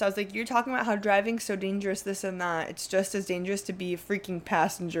initially read this, I was like, you're talking about how driving's so dangerous, this and that. It's just as dangerous to be a freaking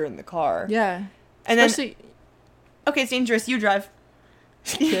passenger in the car. Yeah. And especially, then, okay, it's dangerous. You drive.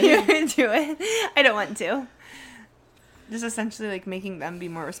 You can do it. I don't want to. Just essentially, like, making them be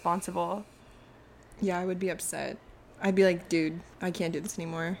more responsible. Yeah, I would be upset. I'd be like, dude, I can't do this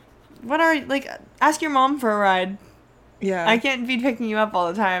anymore. Ask your mom for a ride. Yeah. I can't be picking you up all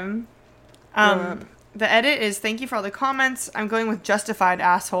the time. The edit is, thank you for all the comments. I'm going with justified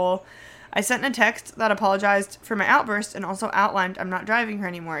asshole. I sent a text that apologized for my outburst and also outlined I'm not driving her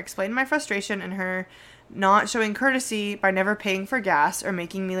anymore. Explained my frustration and her not showing courtesy by never paying for gas or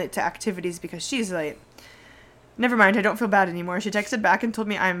making me late to activities because she's late. Never mind, I don't feel bad anymore. She texted back and told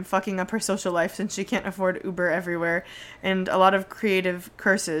me I'm fucking up her social life since she can't afford Uber everywhere, and a lot of creative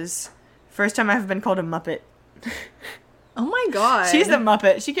curses. First time I've been called a Muppet. Oh my god. She's a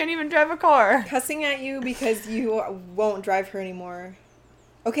Muppet. She can't even drive a car. Cussing at you because you won't drive her anymore.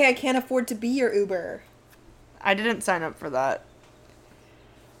 Okay, I can't afford to be your Uber. I didn't sign up for that.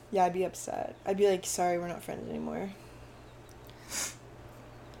 Yeah, I'd be upset. I'd be like, sorry, we're not friends anymore.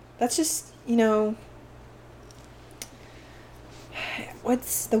 That's just,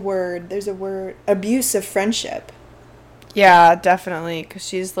 what's the word? There's a word. Abuse of friendship. Yeah, definitely. Because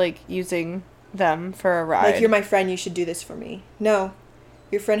she's, like, using them for a ride. Like, you're my friend, you should do this for me. No.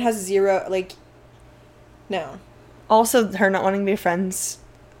 Your friend has zero, no. Also, her not wanting to be friends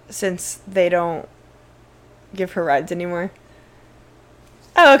since they don't give her rides anymore.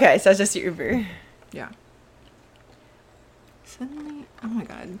 Oh, okay. So it's just your Uber. Yeah. Suddenly, oh my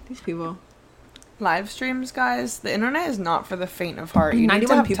god, these people. Live streams, guys. The internet is not for the faint of heart. You 91 need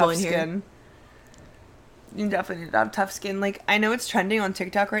to have people tough in here. skin. You definitely need to have tough skin. Like, I know it's trending on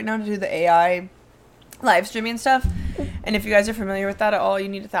TikTok right now to do the AI live streaming stuff. And if you guys are familiar with that at all, you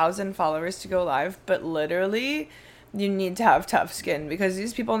need 1,000 followers to go live. But literally, you need to have tough skin because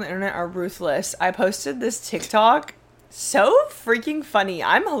these people on the internet are ruthless. I posted this TikTok. So freaking funny.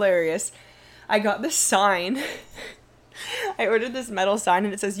 I'm hilarious. I got this sign. I ordered this metal sign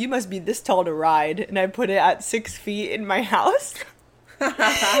and it says, "You must be this tall to ride." And I put it at 6 feet in my house. And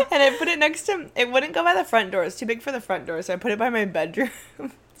I put it next to, it wouldn't go by the front door. It's too big for the front door. So I put it by my bedroom.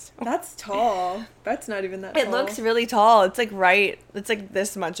 So, that's tall. That's not even that tall. It looks really tall. It's like it's like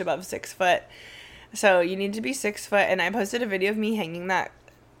this much above 6 foot. So you need to be 6 foot. And I posted a video of me hanging that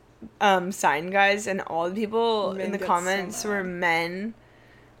sign, guys, and all the people in the comments were men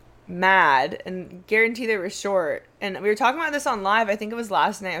mad and guarantee they were short. And we were talking about this on live. I think it was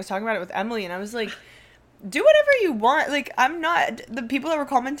last night. I was talking about it with Emily, and I was like, do whatever you want. Like, I'm not, the people that were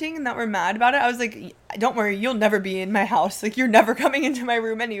commenting and that were mad about it, I was like, don't worry, you'll never be in my house. Like, you're never coming into my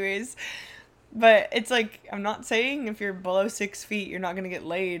room anyways. But it's like, I'm not saying if you're below 6 feet, you're not going to get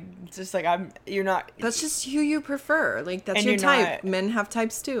laid. It's just like, you're not. That's just who you prefer. Like, that's your type. Men have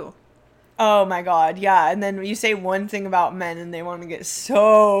types too. Oh my God, yeah. And then you say one thing about men and they want to get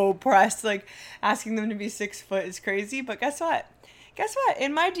so pressed. Like, asking them to be 6 foot is crazy. But guess what?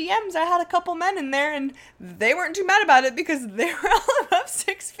 In my DMs, I had a couple men in there and they weren't too mad about it because they were all above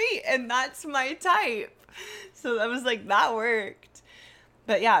 6 feet. And that's my type. So I was like, that worked.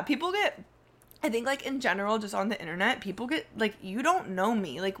 But yeah, people get, I think, like, in general, just on the internet, people get, like, you don't know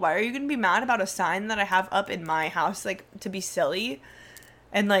me. Like, why are you going to be mad about a sign that I have up in my house, like, to be silly?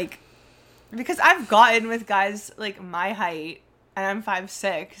 And, like, because I've gotten with guys, like, my height, and I'm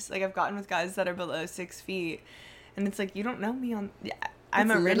 5'6". Like, I've gotten with guys that are below 6 feet. And it's like, you don't know me on, yeah, I'm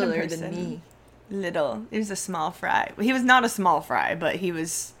a random person. Than me. Little. He was a small fry. He was not a small fry, but he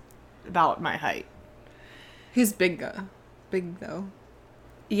was about my height. He's big, though.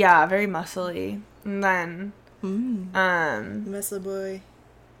 Yeah, very muscly. And then, muscle boy.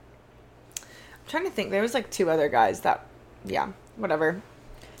 I'm trying to think. There was like 2 other guys that, yeah, whatever.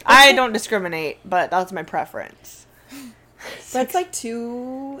 I don't discriminate, but that's my preference. That's like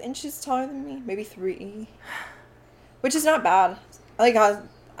 2 inches taller than me, maybe 3, which is not bad. Like,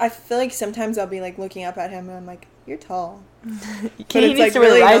 I feel like sometimes I'll be like looking up at him and I'm like, you're tall. He needs like to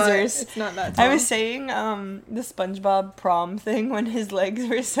wear risers. It's not that tall. I was saying the SpongeBob prom thing when his legs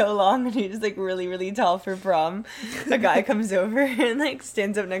were so long and he was like really, really tall for prom. The guy comes over and like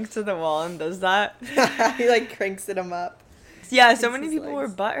stands up next to the wall and does that. He like cranks him up. Yeah, so many people were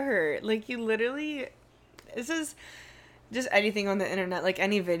butthurt. Like, you literally, this is just anything on the internet, like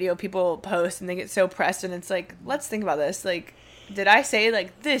any video people post and they get so pressed and it's like, let's think about this. Like, did I say,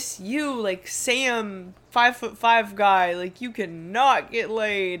 like, this, you, like, Sam, 5'5" guy, like, you cannot get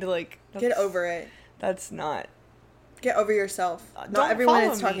laid, like... Get over it. That's not... Get over yourself. Not everyone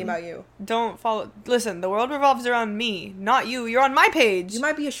is talking about you. Don't follow... Listen, the world revolves around me, not you. You're on my page. You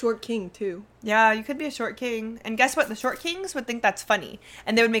might be a short king, too. Yeah, you could be a short king. And guess what? The short kings would think that's funny.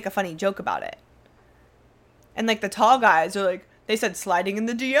 And they would make a funny joke about it. And, like, the tall guys are like... They said sliding in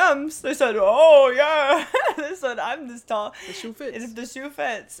the DMs. They said, oh, yeah. They said, I'm this tall. The shoe fits. If the shoe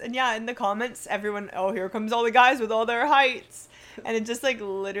fits. And yeah, in the comments, everyone, oh, here comes all the guys with all their heights. And it's just, like,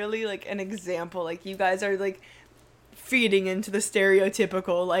 literally, like, an example. Like, you guys are, like, feeding into the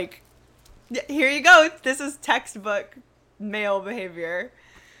stereotypical, like, here you go. This is textbook male behavior.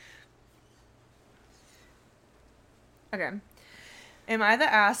 Okay. Am I the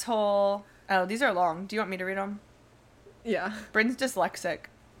asshole? Oh, these are long. Do you want me to read them? Yeah. Bryn's dyslexic.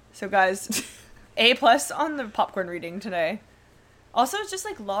 So, guys, A+ on the popcorn reading today. Also, it's just,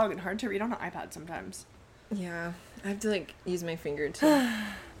 like, long and hard to read on an iPad sometimes. Yeah. I have to, like, use my finger to...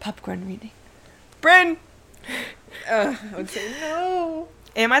 Popcorn reading. Bryn! I would say no.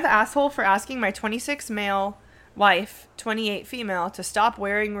 Am I the asshole for asking my 26 male wife, 28 female, to stop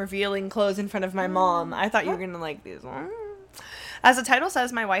wearing revealing clothes in front of my mom? I thought you were going to like these. As the title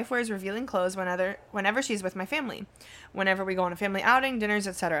says, my wife wears revealing clothes whenever she's with my family, whenever we go on a family outing, dinners,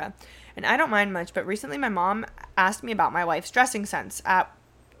 etc. And I don't mind much, but recently my mom asked me about my wife's dressing sense.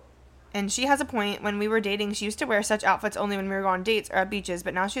 And she has a point. When we were dating, she used to wear such outfits only when we were on dates or at beaches,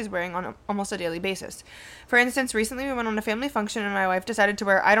 but now she's wearing on almost a daily basis. For instance, recently we went on a family function and my wife decided to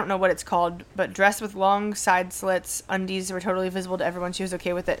wear, I don't know what it's called, but dress with long side slits, undies were totally visible to everyone. She was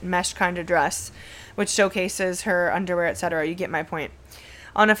okay with it, mesh kind of dress, which showcases her underwear, etc. You get my point.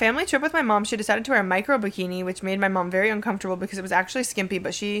 On a family trip with my mom, she decided to wear a micro bikini, which made my mom very uncomfortable because it was actually skimpy,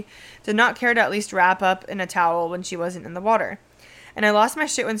 but she did not care to at least wrap up in a towel when she wasn't in the water. And I lost my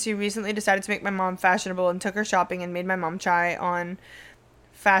shit when she recently decided to make my mom fashionable and took her shopping and made my mom try on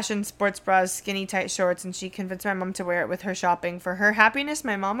fashion sports bras, skinny tight shorts, and she convinced my mom to wear it with her shopping. For her happiness,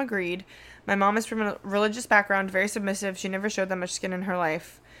 my mom agreed. My mom is from a religious background, very submissive. She never showed that much skin in her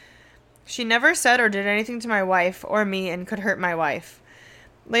life. She never said or did anything to my wife or me and could hurt my wife.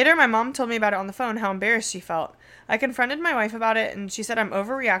 Later, my mom told me about it on the phone, how embarrassed she felt. I confronted my wife about it, and she said I'm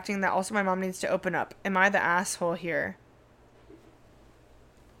overreacting, that also my mom needs to open up. Am I the asshole here?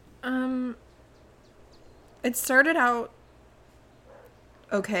 It started out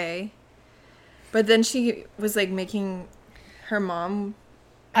okay, but then she was like making her mom,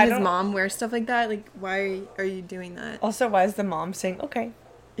 his mom wear stuff like that. Like, why are you doing that? Also, why is the mom saying okay?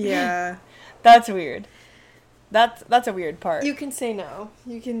 Yeah. That's weird. That's a weird part. You can say no.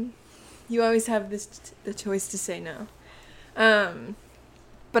 You always have the choice to say no.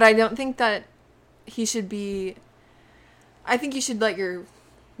 But I don't think that he should be. I think you should let your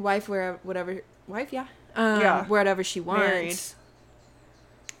wife wear whatever. Wife, yeah. Yeah. Wear whatever she wants. Married.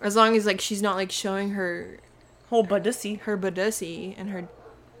 As long as, like, she's not, like, showing her Whole badussi. her badussi and her.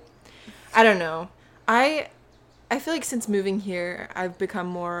 I don't know. I feel like since moving here, I've become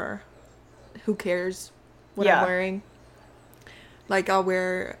more. Who cares what I'm wearing? Like, I'll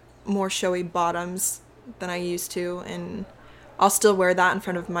wear more showy bottoms than I used to, and I'll still wear that in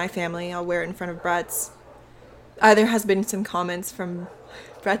front of my family. I'll wear it in front of Brett's. There has been some comments from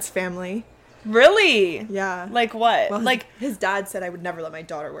Brett's family. Really? Yeah. Like what? Well, like his dad said I would never let my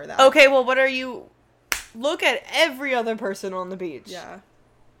daughter wear that. Okay, well, what are you? Look at every other person on the beach. Yeah.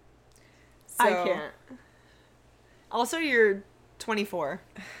 I can't. Also, you're 24.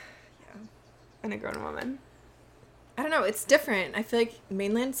 Yeah. And a grown woman. I don't know. It's different. I feel like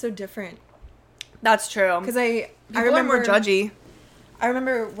mainland's so different. That's true. Because I remember more judgy. I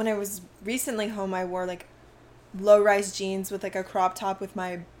remember when I was recently home, I wore, like, low-rise jeans with, like, a crop top with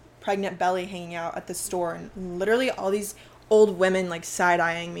my pregnant belly hanging out at the store, and literally all these old women, like,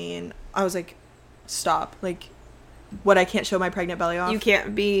 side-eyeing me, and I was like, stop. Like, what, I can't show my pregnant belly off? You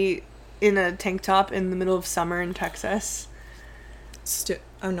can't be in a tank top in the middle of summer in Texas.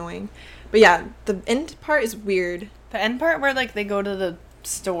 Annoying. But yeah, the end part is weird. The end part where, like, they go to the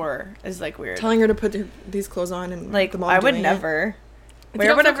store is, like, weird. Telling her to put these clothes on and, like, the mom I would doing never. It.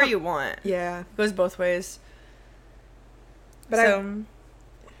 Wear whatever you want. Yeah. It goes both ways. But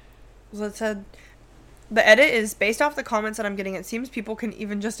so it said, the edit is based off the comments that I'm getting. It seems people can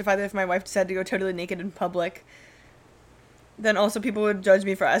even justify that if my wife decided to go totally naked in public, then also people would judge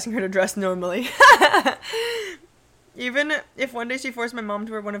me for asking her to dress normally. Even if one day she forced my mom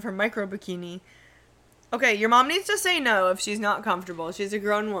to wear one of her micro bikini. Okay, your mom needs to say no if she's not comfortable. She's a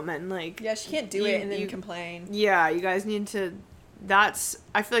grown woman. Like, yeah, she can't do it and then complain. Yeah, you guys need to. I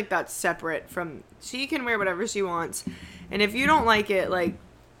feel like that's separate from. She can wear whatever she wants, and if you don't like it, like,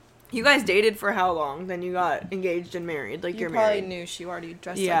 you guys dated for how long? Then you got engaged and married. Like, you're married. You probably knew she already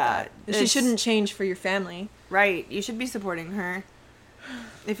dressed like that. And she shouldn't change for your family. Right. You should be supporting her.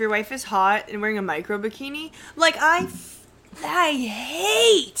 If your wife is hot and wearing a micro bikini, like, I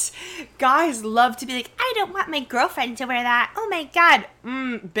hate guys love to be like, I don't want my girlfriend to wear that. Oh my god.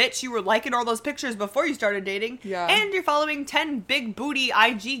 Bitch, you were liking all those pictures before you started dating. Yeah. And you're following 10 big booty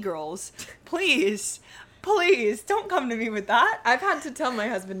IG girls. Please don't come to me with that. I've had to tell my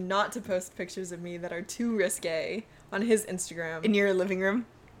husband not to post pictures of me that are too risque on his Instagram. In your living room?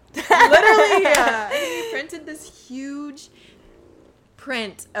 Literally, yeah. He printed this huge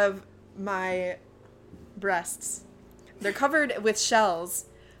print of my breasts. They're covered with shells,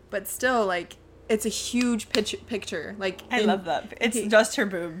 but still, like, it's a huge picture. Like, I love that. It's just her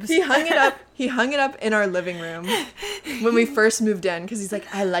boobs. He hung it up. He hung it up in our living room when we first moved in because he's like,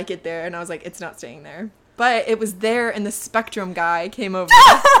 I like it there, and I was like, it's not staying there. But it was there, and the Spectrum guy came over.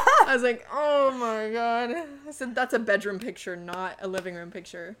 I was like, oh my god. I said, that's a bedroom picture, not a living room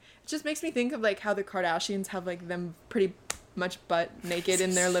picture. It just makes me think of, like, how the Kardashians have, like, them pretty much butt naked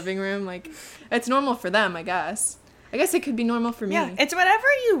in their living room. Like, it's normal for them, I guess. I guess it could be normal for me. Yeah, it's whatever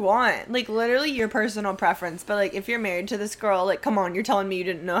you want. Like, literally your personal preference. But, like, if you're married to this girl, like, come on, you're telling me you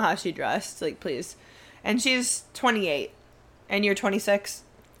didn't know how she dressed. Like, please. And she's 28. And you're 26.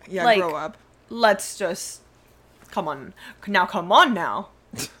 Yeah, like, grow up. Let's just... Come on. Now, come on now.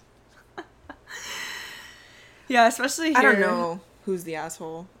 Yeah, especially here. I don't know who's the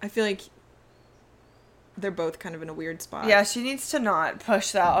asshole. I feel like they're both kind of in a weird spot. Yeah, she needs to not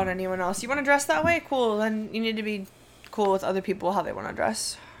push that on anyone else. You want to dress that way? Cool. Then you need to be cool with other people how they want to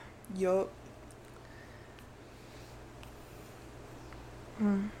dress. Yup.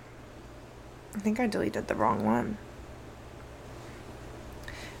 I think I deleted the wrong one.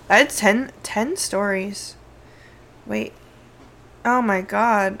 I had 10 stories. Wait. Oh my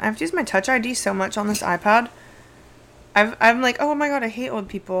god. I have to use my Touch ID so much on this iPad. I'm like, oh my god, I hate old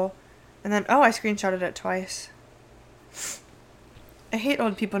people. And then, I screenshotted it twice. I hate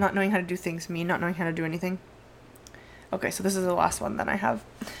old people not knowing how to do things, me not knowing how to do anything. Okay, so this is the last one that I have.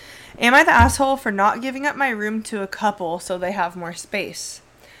 Am I the asshole for not giving up my room to a couple so they have more space?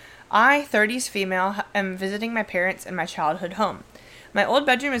 I, 30s female, am visiting my parents in my childhood home. My old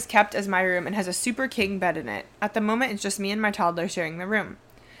bedroom is kept as my room and has a super king bed in it. At the moment, it's just me and my toddler sharing the room.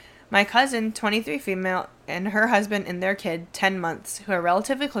 My cousin, 23 female, and her husband and their kid, 10 months, who are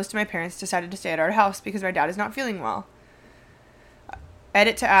relatively close to my parents, decided to stay at our house because my dad is not feeling well.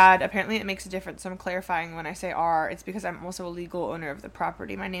 Edit to add. Apparently it makes a difference, so I'm clarifying when I say R. It's because I'm also a legal owner of the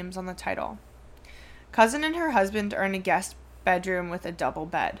property. My name's on the title. Cousin and her husband are in a guest bedroom with a double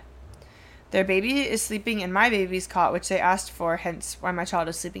bed. Their baby is sleeping in my baby's cot, which they asked for, hence why my child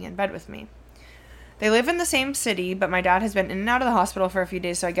is sleeping in bed with me. They live in the same city, but my dad has been in and out of the hospital for a few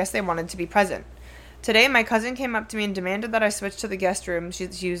days, so I guess they wanted to be present. Today, my cousin came up to me and demanded that I switch to the guest room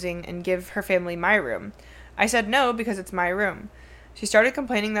she's using and give her family my room. I said no because it's my room. She started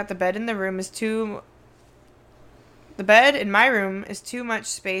complaining that the bed in my room is too much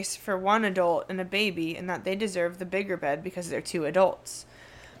space for one adult and a baby, and that they deserve the bigger bed because they're two adults.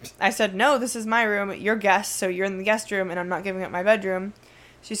 I said, no, this is my room. You're guests, so you're in the guest room, and I'm not giving up my bedroom.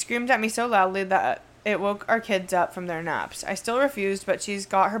 She screamed at me so loudly that it woke our kids up from their naps. I still refused, but she's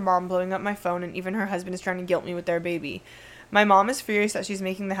got her mom blowing up my phone, and even her husband is trying to guilt me with their baby. My mom is furious that she's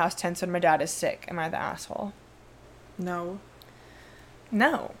making the house tense when my dad is sick. Am I the asshole? No.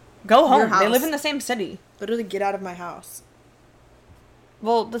 No. Go home. Your house. They live in the same city. Literally get out of my house.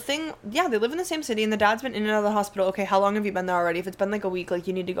 Well, they live in the same city, and the dad's been in and out of the hospital. Okay, how long have you been there already? If it's been like a week, like,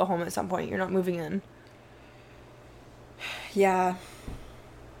 you need to go home at some point. You're not moving in. Yeah.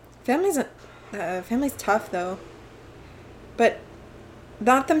 Family's tough, though. But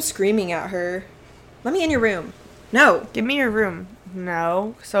not them screaming at her. Let me in your room. No. Give me your room.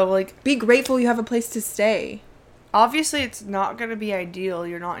 No. So, like... Be grateful you have a place to stay. Obviously, it's not going to be ideal.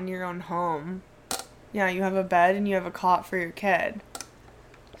 You're not in your own home. Yeah, you have a bed and you have a cot for your kid.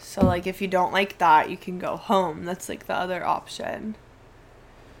 So, like, if you don't like that, you can go home. That's, like, the other option.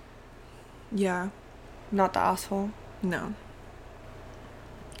 Yeah. Not the asshole. No.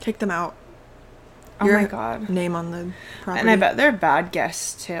 Kick them out. Oh my god. Name on the property. And I bet they're bad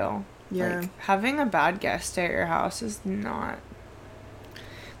guests, too. Yeah. Like, having a bad guest stay at your house is not...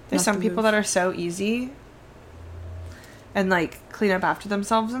 There's Not some the people move. that are so easy and, like, clean up after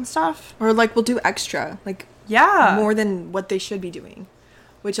themselves and stuff. Or, like, we'll do extra. Like, Yeah. more than what they should be doing.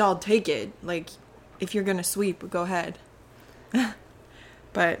 Which I'll take it. Like, if you're gonna sweep, go ahead.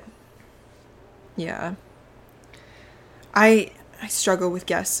 But, yeah. I struggle with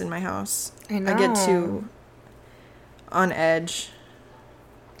guests in my house. I know. I get too on edge.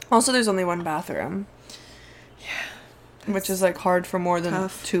 Also, there's only one bathroom. Yeah. Which is, like, hard for more than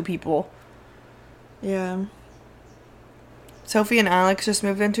tough. 2 people. Yeah. Sophie and Alex just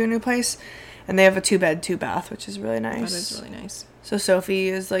moved into a new place, and they have a 2-bed, 2-bath, which is really nice. That is really nice. So Sophie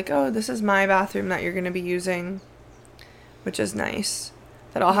is like, oh, this is my bathroom that you're going to be using, which is nice.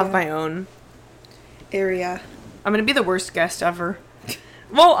 That I'll have my own area. I'm going to be the worst guest ever.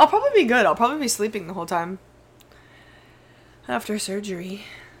 Well, I'll probably be good. I'll probably be sleeping the whole time. After surgery.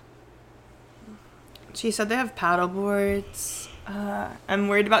 She said they have paddle boards. I'm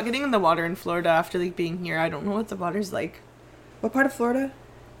worried about getting in the water in Florida after, like, being here. I don't know what the water's like. What part of Florida?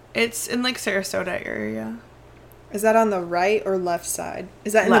 It's in, like, Sarasota area. Is that on the right or left side?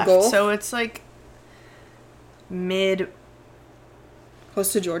 Is that in Left. the Gulf? So it's, like,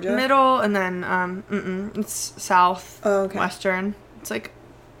 Close to Georgia? middle, and then, it's south. Oh, okay. Western. It's, like,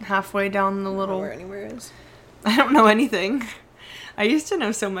 halfway down the I don't know little... where anywhere is. I don't know anything. I used to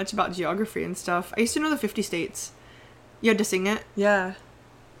know so much about geography and stuff. I used to know the 50 states. You had to sing it? Yeah.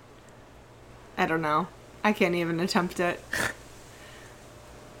 I don't know. I can't even attempt it.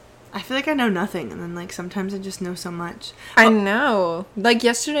 I feel like I know nothing, and then, like, sometimes I just know so much. I know. Like,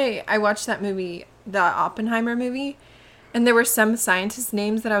 yesterday, I watched that movie, the Oppenheimer movie, and there were some scientists'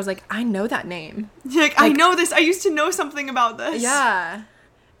 names that I was like, I know that name. Like, I know this. I used to know something about this. Yeah.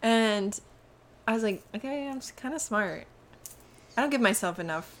 And I was like, okay, I'm kind of smart. I don't give myself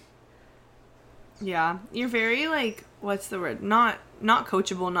enough. Yeah. You're very, like, what's the word? Not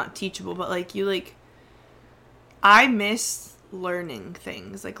coachable, not teachable, but, like, you, like... I miss learning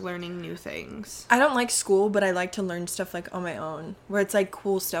things, like, learning new things. I don't like school, but I like to learn stuff, like, on my own. Where it's, like,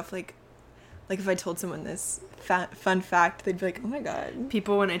 cool stuff, like if I told someone this fun fact, they'd be like, oh my god.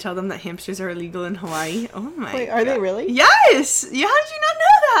 People, when I tell them that hamsters are illegal in Hawaii, oh my Wait, are they really? Yes! Yeah, how did you not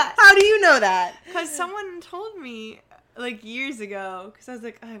know that? How do you know that? Because someone told me, like, years ago, because I was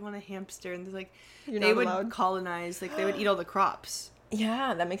like, oh, I want a hamster, and they're like, You're they not would allowed? colonize, like, they would eat all the crops.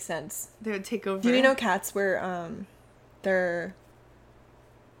 Yeah, that makes sense. They would take over. Do you know cats were, they're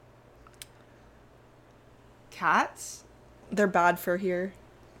cats? they're bad for here.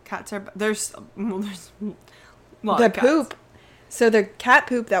 Cats are, there's a lot The of cats. poop. So the cat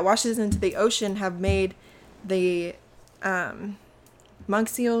poop that washes into the ocean have made the monk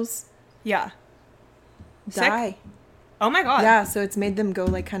seals Yeah. die. Sick? Oh my god. Yeah, so it's made them go,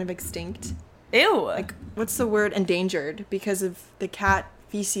 like, kind of extinct. Ew. Like, what's the word? Endangered, because of the cat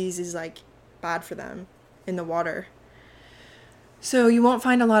feces is, like, bad for them in the water. So you won't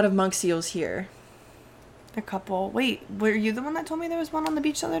find a lot of monk seals here. A couple. Wait, were you the one that told me there was one on the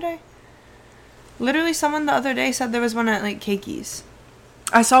beach the other day? Literally, someone the other day said there was one at, like, Keikis.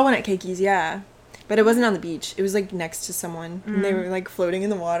 I saw one at Keikis, yeah. But it wasn't on the beach. It was, like, next to someone. And they were, like, floating in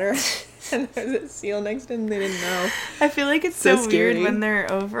the water. And there was a seal next to them. They didn't know. I feel like it's so scary. weird when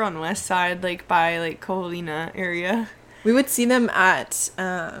they're over on West Side, like, by, like, Coalina area. We would see them at,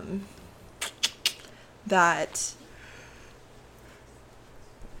 that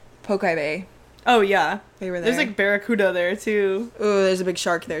Pokai Bay. Oh, yeah. They were there. There's, like, barracuda there, too. Oh, there's a big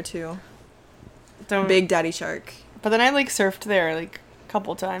shark there, too. Big daddy shark. But then I, like, surfed there, like, a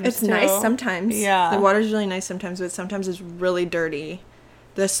couple times, It's too. nice sometimes. Yeah. The water's really nice sometimes, but sometimes it's really dirty.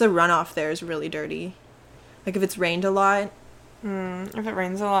 The runoff there is really dirty. Like, if it's rained a lot. If it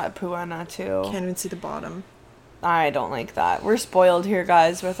rains a lot at Puana, too. Can't even see the bottom. I don't like that. We're spoiled here,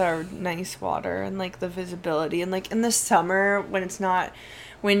 guys, with our nice water and, like, the visibility. And, like, in the summer, when it's not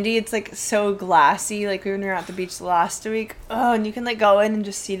windy, it's, like, so glassy. Like, when we were at the beach last week. Oh, and you can, like, go in and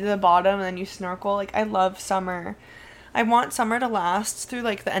just see to the bottom and then you snorkel. Like, I love summer. I want summer to last through,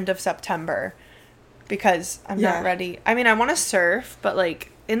 like, the end of September. Because I'm not ready. I mean, I want to surf, but,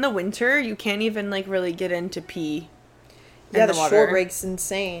 like, in the winter, you can't even, like, really get into pee in the water. shore break's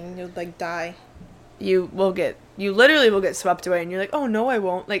insane. You'll, like, die. You literally will get swept away, and you're like, oh, no, I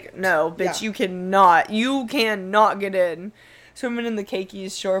won't. Like, no, bitch, you cannot get in. Swimming in the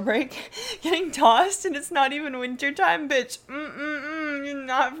Keikis shore break, getting tossed, and it's not even winter time, bitch. You're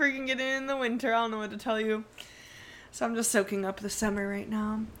not freaking getting in the winter. I don't know what to tell you. So I'm just soaking up the summer right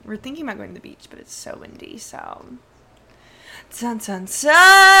now. We're thinking about going to the beach, but it's so windy, so.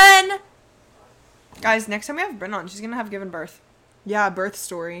 Sun! Guys, next time we have Bryn on, she's gonna have given birth. Yeah, birth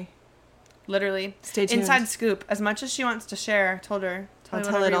story. Literally. Stay tuned. Inside scoop. As much as she wants to share, told her. I'll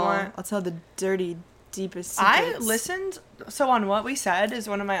tell it all. I'll tell the dirty, deepest secrets. I listened. So on What We Said is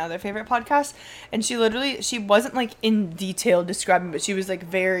one of my other favorite podcasts. And she wasn't like in detail describing, but she was like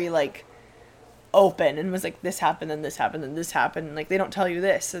very like open and was like, this happened and this happened and this happened. And, like, they don't tell you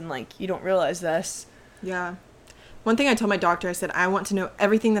this and like you don't realize this. Yeah. One thing I told my doctor, I said, I want to know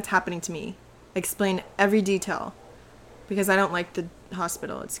everything that's happening to me. Explain every detail. Because I don't like the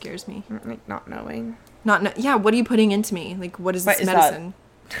hospital. It scares me. Like, not knowing. Yeah, what are you putting into me? Like, what is this medicine?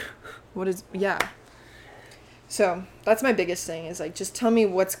 What is... Yeah. So, that's my biggest thing, is, like, just tell me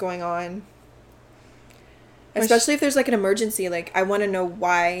what's going on. Especially if there's, like, an emergency. Like, I want to know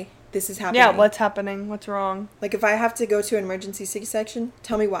why this is happening. Yeah, what's happening? What's wrong? Like, if I have to go to an emergency C-section,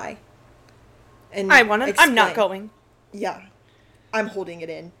 tell me why. And I'm not going. Yeah. I'm holding it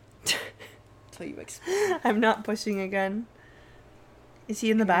in. Till you explain. I'm not pushing again. Is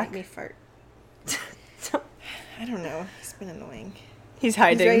he in the back? Make me fart. I don't know. He's been annoying. He's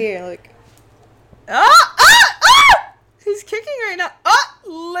hiding. He's right here, look. He's kicking right now.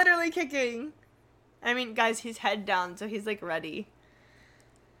 Oh! Literally kicking. I mean, guys, he's head down, so he's, like, ready.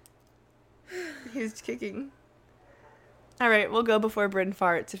 He's kicking. Alright, we'll go before Bryn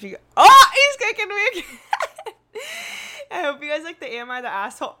farts. If you go... Oh! He's kicking me again! I hope you guys like the Am I the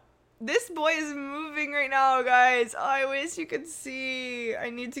Asshole... This boy is moving right now, guys. Oh, I wish you could see.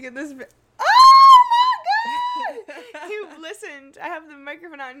 I need to get this... Oh, my God! He listened. I have the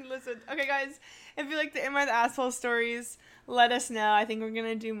microphone out and he listened. Okay, guys, if you like the Am I the Asshole stories, let us know. I think we're going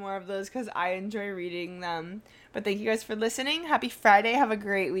to do more of those because I enjoy reading them. But thank you guys for listening. Happy Friday. Have a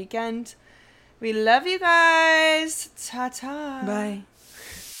great weekend. We love you guys. Ta-ta. Bye.